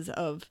cases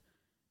of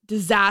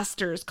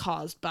disasters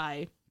caused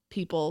by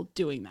people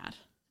doing that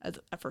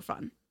for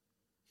fun?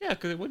 Yeah,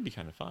 because it would be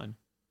kind of fun.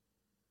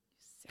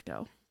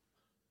 Sicko.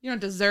 You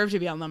don't deserve to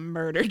be on the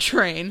murder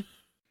train.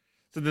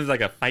 So there's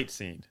like a fight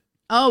scene.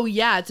 Oh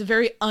yeah, it's a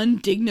very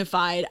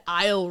undignified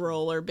aisle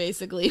roller,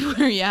 basically,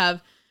 where you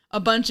have a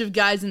bunch of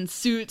guys in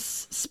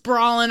suits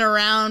sprawling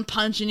around,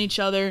 punching each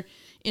other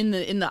in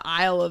the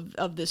aisle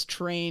of this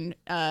train.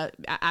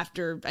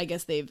 After I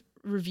guess they've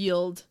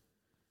revealed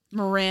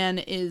Moran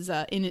is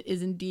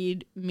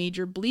indeed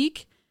Major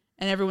Bleak,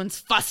 and everyone's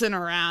fussing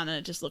around, and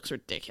it just looks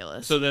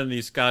ridiculous. So then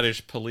the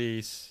Scottish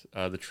police,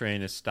 the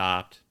train is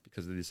stopped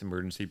because of this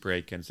emergency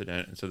brake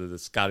incident, and so the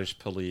Scottish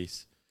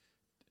police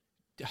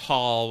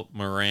haul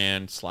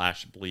Moran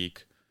 /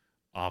 Bleak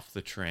off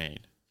the train.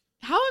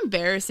 How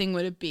embarrassing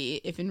would it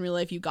be if in real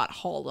life you got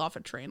hauled off a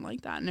train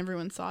like that and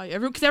everyone saw you?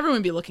 Because everyone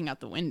would be looking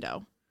out the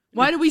window.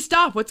 Why did we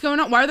stop? What's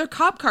going on? Why are there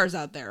cop cars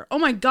out there? Oh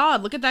my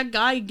God, look at that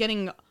guy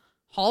getting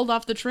hauled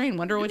off the train.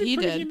 Wonder what he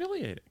did.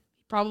 Humiliating.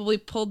 Probably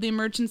pulled the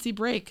emergency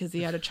brake because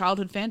he had a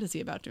childhood fantasy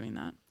about doing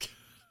that.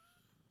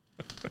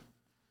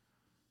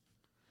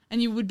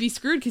 And you would be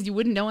screwed because you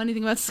wouldn't know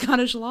anything about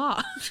Scottish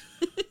law.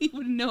 You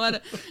wouldn't know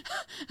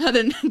how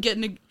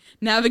to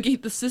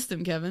navigate the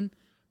system, Kevin.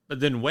 But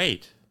then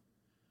wait.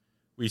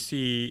 We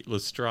see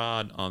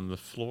Lestrade on the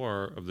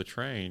floor of the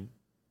train,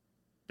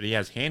 but he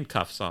has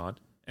handcuffs on.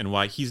 And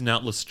why? He's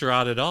not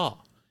Lestrade at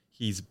all.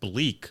 He's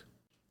Bleak.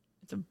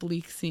 It's a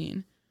bleak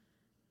scene.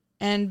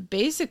 And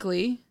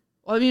basically,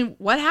 well, I mean,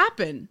 what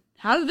happened?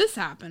 How did this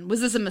happen? Was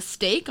this a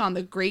mistake on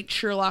the great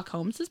Sherlock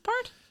Holmes's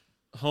part?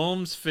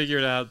 Holmes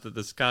figured out that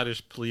the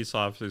Scottish police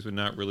officers were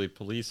not really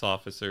police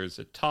officers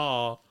at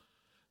all.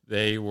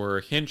 They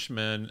were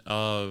henchmen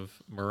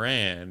of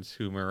Moran's,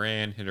 who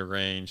Moran had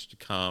arranged to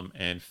come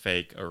and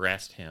fake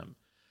arrest him.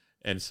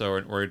 And so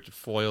in order to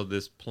foil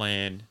this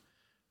plan,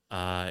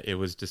 it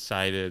was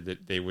decided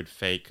that they would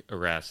fake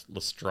arrest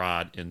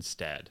Lestrade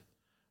instead.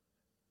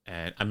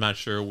 And I'm not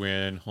sure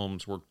when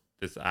Holmes worked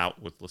this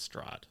out with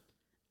Lestrade.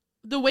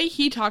 The way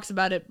he talks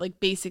about it, like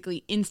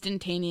basically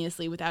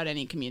instantaneously without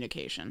any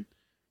communication.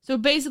 So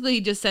basically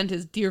he just sent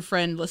his dear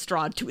friend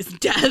Lestrade to his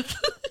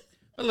death.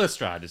 But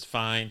Lestrade is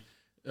fine.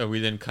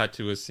 We then cut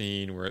to a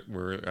scene where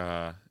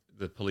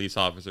the police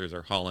officers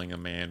are hauling a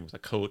man with a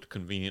coat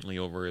conveniently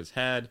over his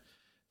head.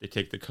 They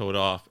take the coat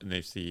off and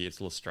they see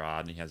it's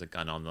Lestrade and he has a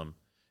gun on them.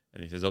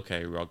 And he says,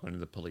 okay, we're all going to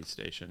the police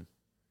station.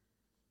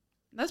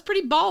 That's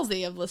pretty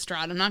ballsy of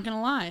Lestrade, I'm not going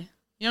to lie.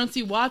 You don't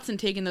see Watson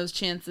taking those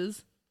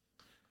chances.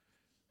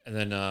 And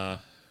then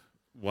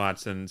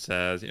Watson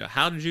says,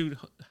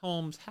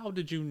 Holmes, how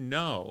did you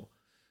know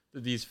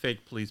that these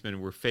fake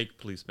policemen were fake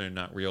policemen and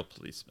not real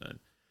policemen?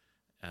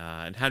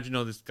 And how did you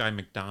know this guy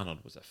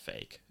MacDonald was a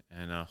fake?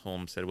 And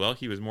Holmes said, well,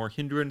 he was more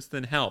hindrance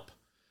than help,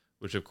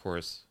 which, of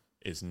course,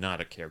 is not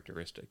a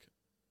characteristic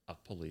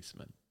of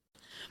policemen.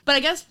 But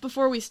I guess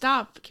before we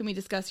stop, can we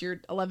discuss your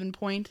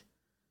 11-point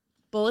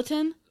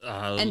bulletin?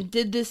 And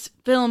did this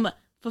film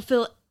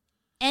fulfill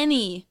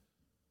any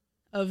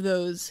of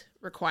those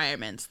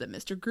requirements that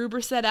Mr.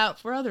 Gruber set out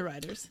for other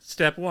writers.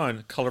 Step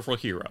 1, colorful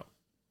hero.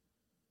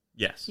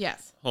 Yes.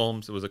 Yes.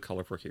 Holmes was a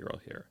colorful hero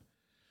here.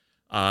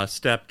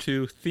 Step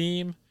 2,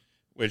 theme,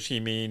 which he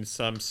means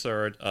some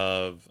sort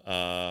of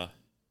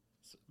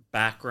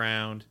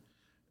background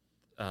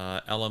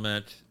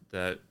element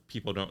that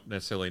people don't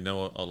necessarily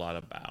know a lot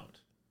about.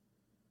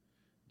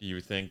 Do you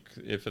think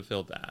it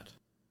fulfilled that?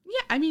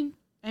 Yeah, I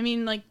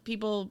mean, like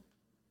people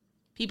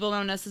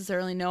don't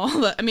necessarily know all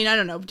the. I mean, I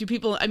don't know. Do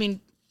people? I mean,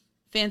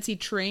 fancy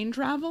train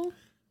travel?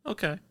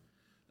 Okay.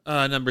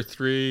 Number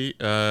 3,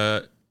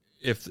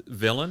 if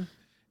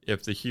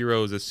the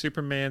hero is a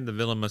Superman, the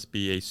villain must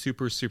be a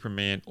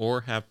Superman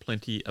or have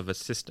plenty of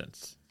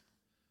assistance.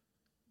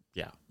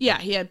 Yeah. Yeah,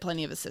 he had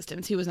plenty of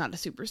assistance. He was not a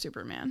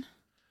Superman.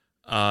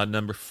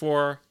 Number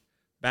 4,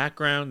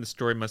 background. The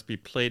story must be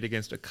played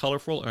against a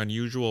colorful or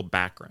unusual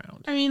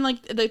background. I mean,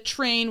 like, the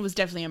train was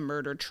definitely a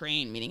murder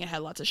train, meaning it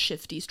had lots of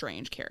shifty,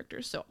 strange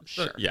characters, so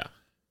sure. Yeah.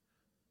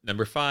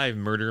 Number 5,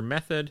 murder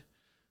method.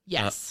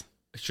 Yes.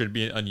 It should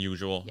be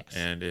unusual, Yes.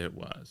 and it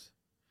was.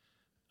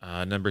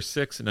 Number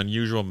 6, an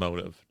unusual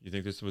motive. You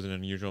think this was an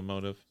unusual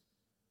motive?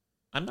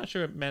 I'm not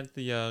sure it meant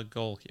the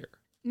goal here.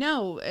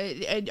 No,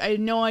 I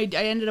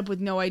ended up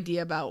with no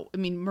idea about. I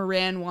mean,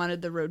 Moran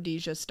wanted the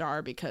Rhodesia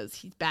star because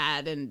he's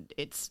bad and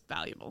it's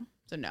valuable.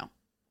 So no.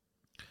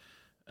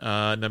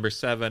 Number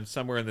 7,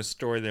 somewhere in the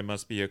story there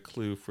must be a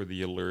clue for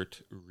the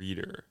alert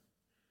reader.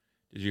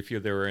 Did you feel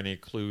there were any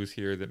clues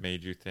here that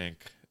made you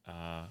think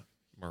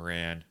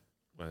Moran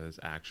was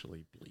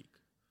actually bleak?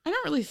 I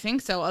don't really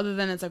think so, other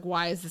than it's like,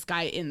 why is this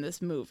guy in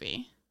this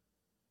movie?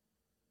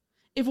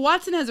 If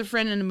Watson has a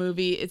friend in a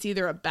movie, it's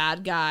either a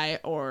bad guy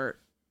or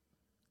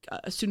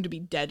a soon-to-be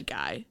dead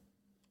guy.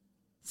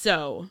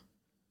 So,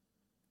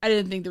 I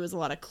didn't think there was a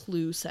lot of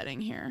clue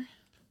setting here.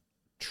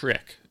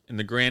 Trick. In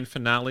the grand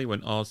finale,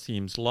 when all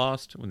seems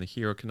lost, when the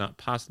hero cannot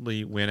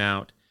possibly win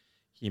out,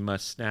 he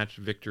must snatch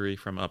victory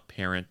from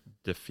apparent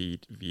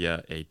defeat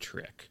via a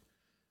trick.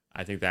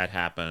 I think that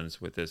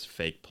happens with this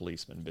fake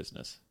policeman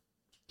business.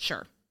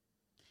 Sure.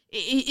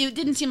 It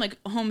didn't seem like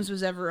Holmes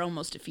was ever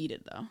almost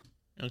defeated, though.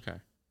 Okay.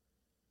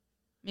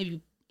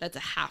 Maybe that's a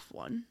half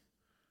one.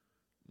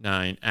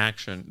 9,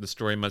 action. The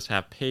story must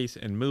have pace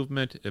and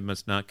movement. It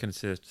must not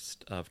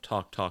consist of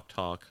talk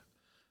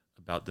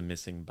about the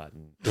missing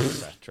button,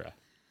 etc.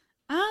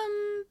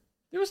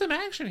 There was some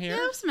action here. Yeah,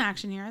 there was some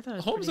action here. I thought it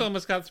was Holmes pretty...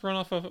 almost got thrown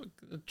off a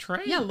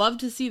train. Yeah, love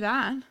to see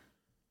that.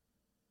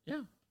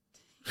 Yeah.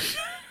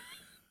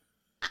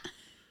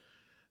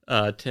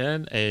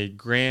 10, a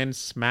grand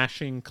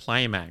smashing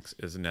climax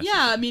is necessary.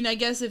 Yeah, I mean, I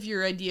guess if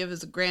your idea of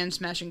as a grand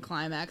smashing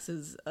climax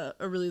is a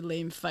really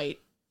lame fight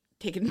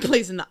taking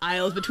place in the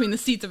aisles between the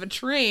seats of a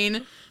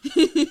train.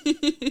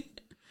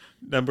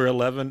 Number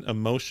 11,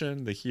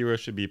 emotion. The hero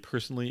should be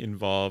personally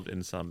involved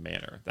in some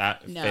manner.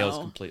 That fails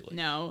completely.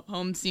 No,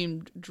 Holmes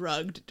seemed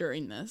drugged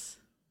during this.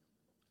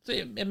 So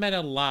it met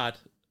a lot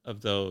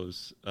of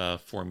those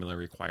formula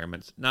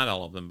requirements. Not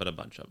all of them, but a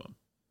bunch of them.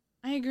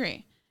 I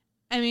agree.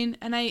 I mean,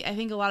 and I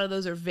think a lot of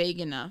those are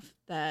vague enough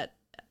that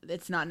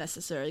it's not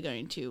necessarily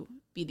going to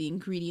be the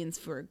ingredients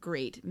for a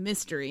great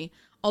mystery,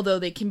 although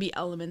they can be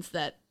elements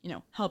that,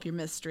 help your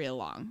mystery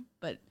along.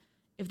 But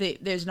if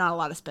there's not a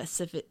lot of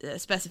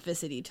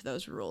specificity to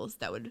those rules,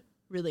 that would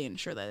really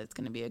ensure that it's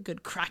going to be a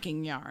good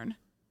cracking yarn.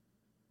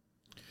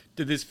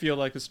 Did this feel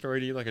like a story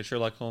to you, like a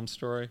Sherlock Holmes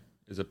story,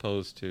 as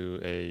opposed to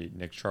a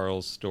Nick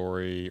Charles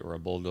story or a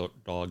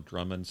Bulldog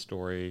Drummond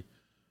story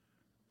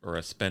or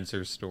a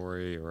Spencer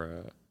story or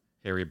a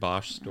Harry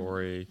Bosch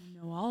story?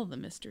 All the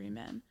mystery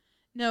men.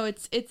 No,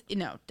 it's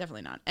no,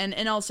 definitely not.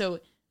 And also,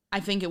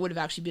 I think it would have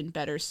actually been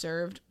better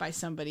served by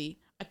somebody,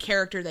 a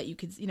character that you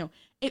could,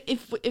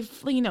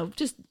 if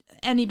just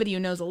anybody who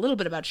knows a little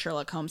bit about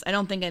Sherlock Holmes, I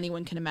don't think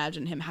anyone can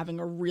imagine him having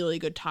a really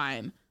good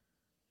time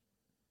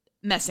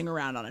messing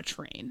around on a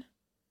train.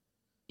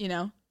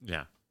 Yeah.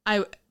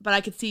 But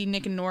I could see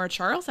Nick and Nora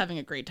Charles having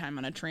a great time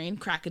on a train,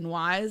 cracking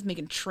wise,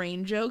 making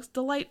train jokes,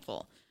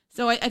 delightful.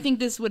 So I think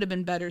this would have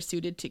been better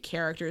suited to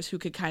characters who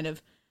could kind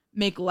of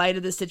make light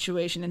of the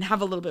situation and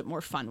have a little bit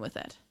more fun with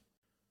it.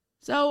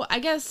 So I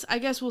guess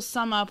we'll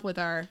sum up with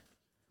our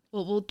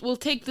we'll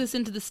take this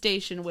into the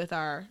station with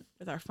our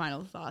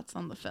final thoughts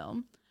on the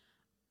film.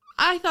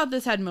 I thought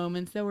this had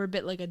moments that were a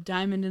bit like a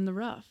diamond in the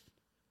rough,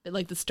 a bit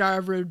like the Star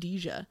of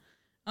Rhodesia.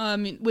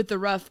 With the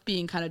rough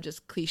being kind of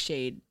just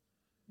cliched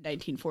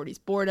 1940s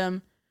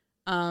boredom,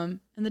 and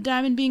the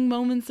diamond being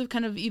moments of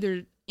kind of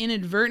either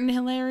inadvertent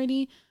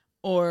hilarity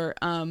or,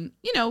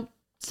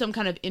 some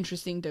kind of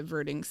interesting,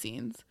 diverting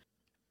scenes.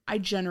 I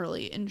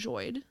generally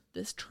enjoyed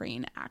this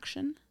train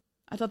action.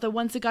 I thought that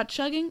once it got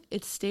chugging,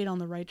 it stayed on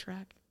the right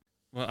track.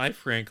 Well, I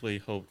frankly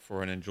hoped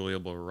for an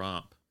enjoyable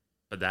romp,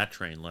 but that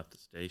train left the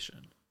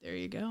station. There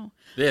you go.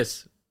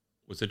 This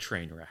was a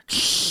train wreck.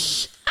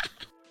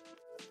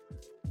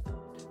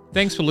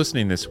 Thanks for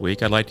listening this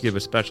week. I'd like to give a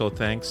special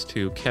thanks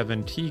to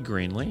Kevin T.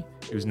 Greenlee,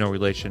 who's no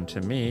relation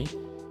to me.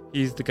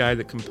 He's the guy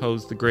that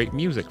composed the great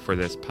music for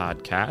this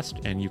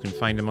podcast, and you can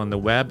find him on the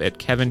web at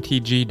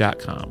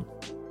kevintg.com.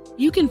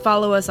 You can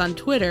follow us on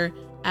Twitter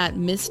at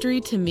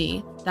Mystery to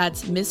Me.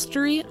 That's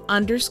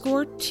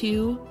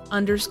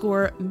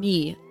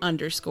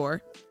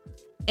mystery_2_me_.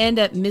 And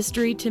at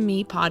Mystery to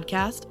Me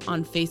Podcast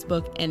on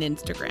Facebook and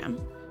Instagram.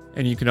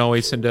 And you can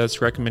always send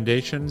us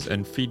recommendations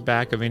and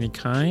feedback of any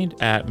kind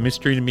at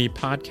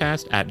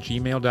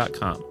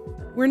mysterytomepodcast@gmail.com.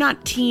 We're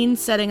not teens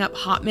setting up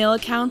Hotmail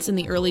accounts in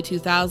the early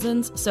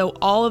 2000s, so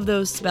all of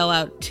those spell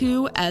out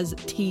 2 as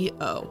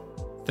T-O.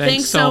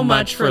 Thanks so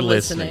much for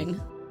listening.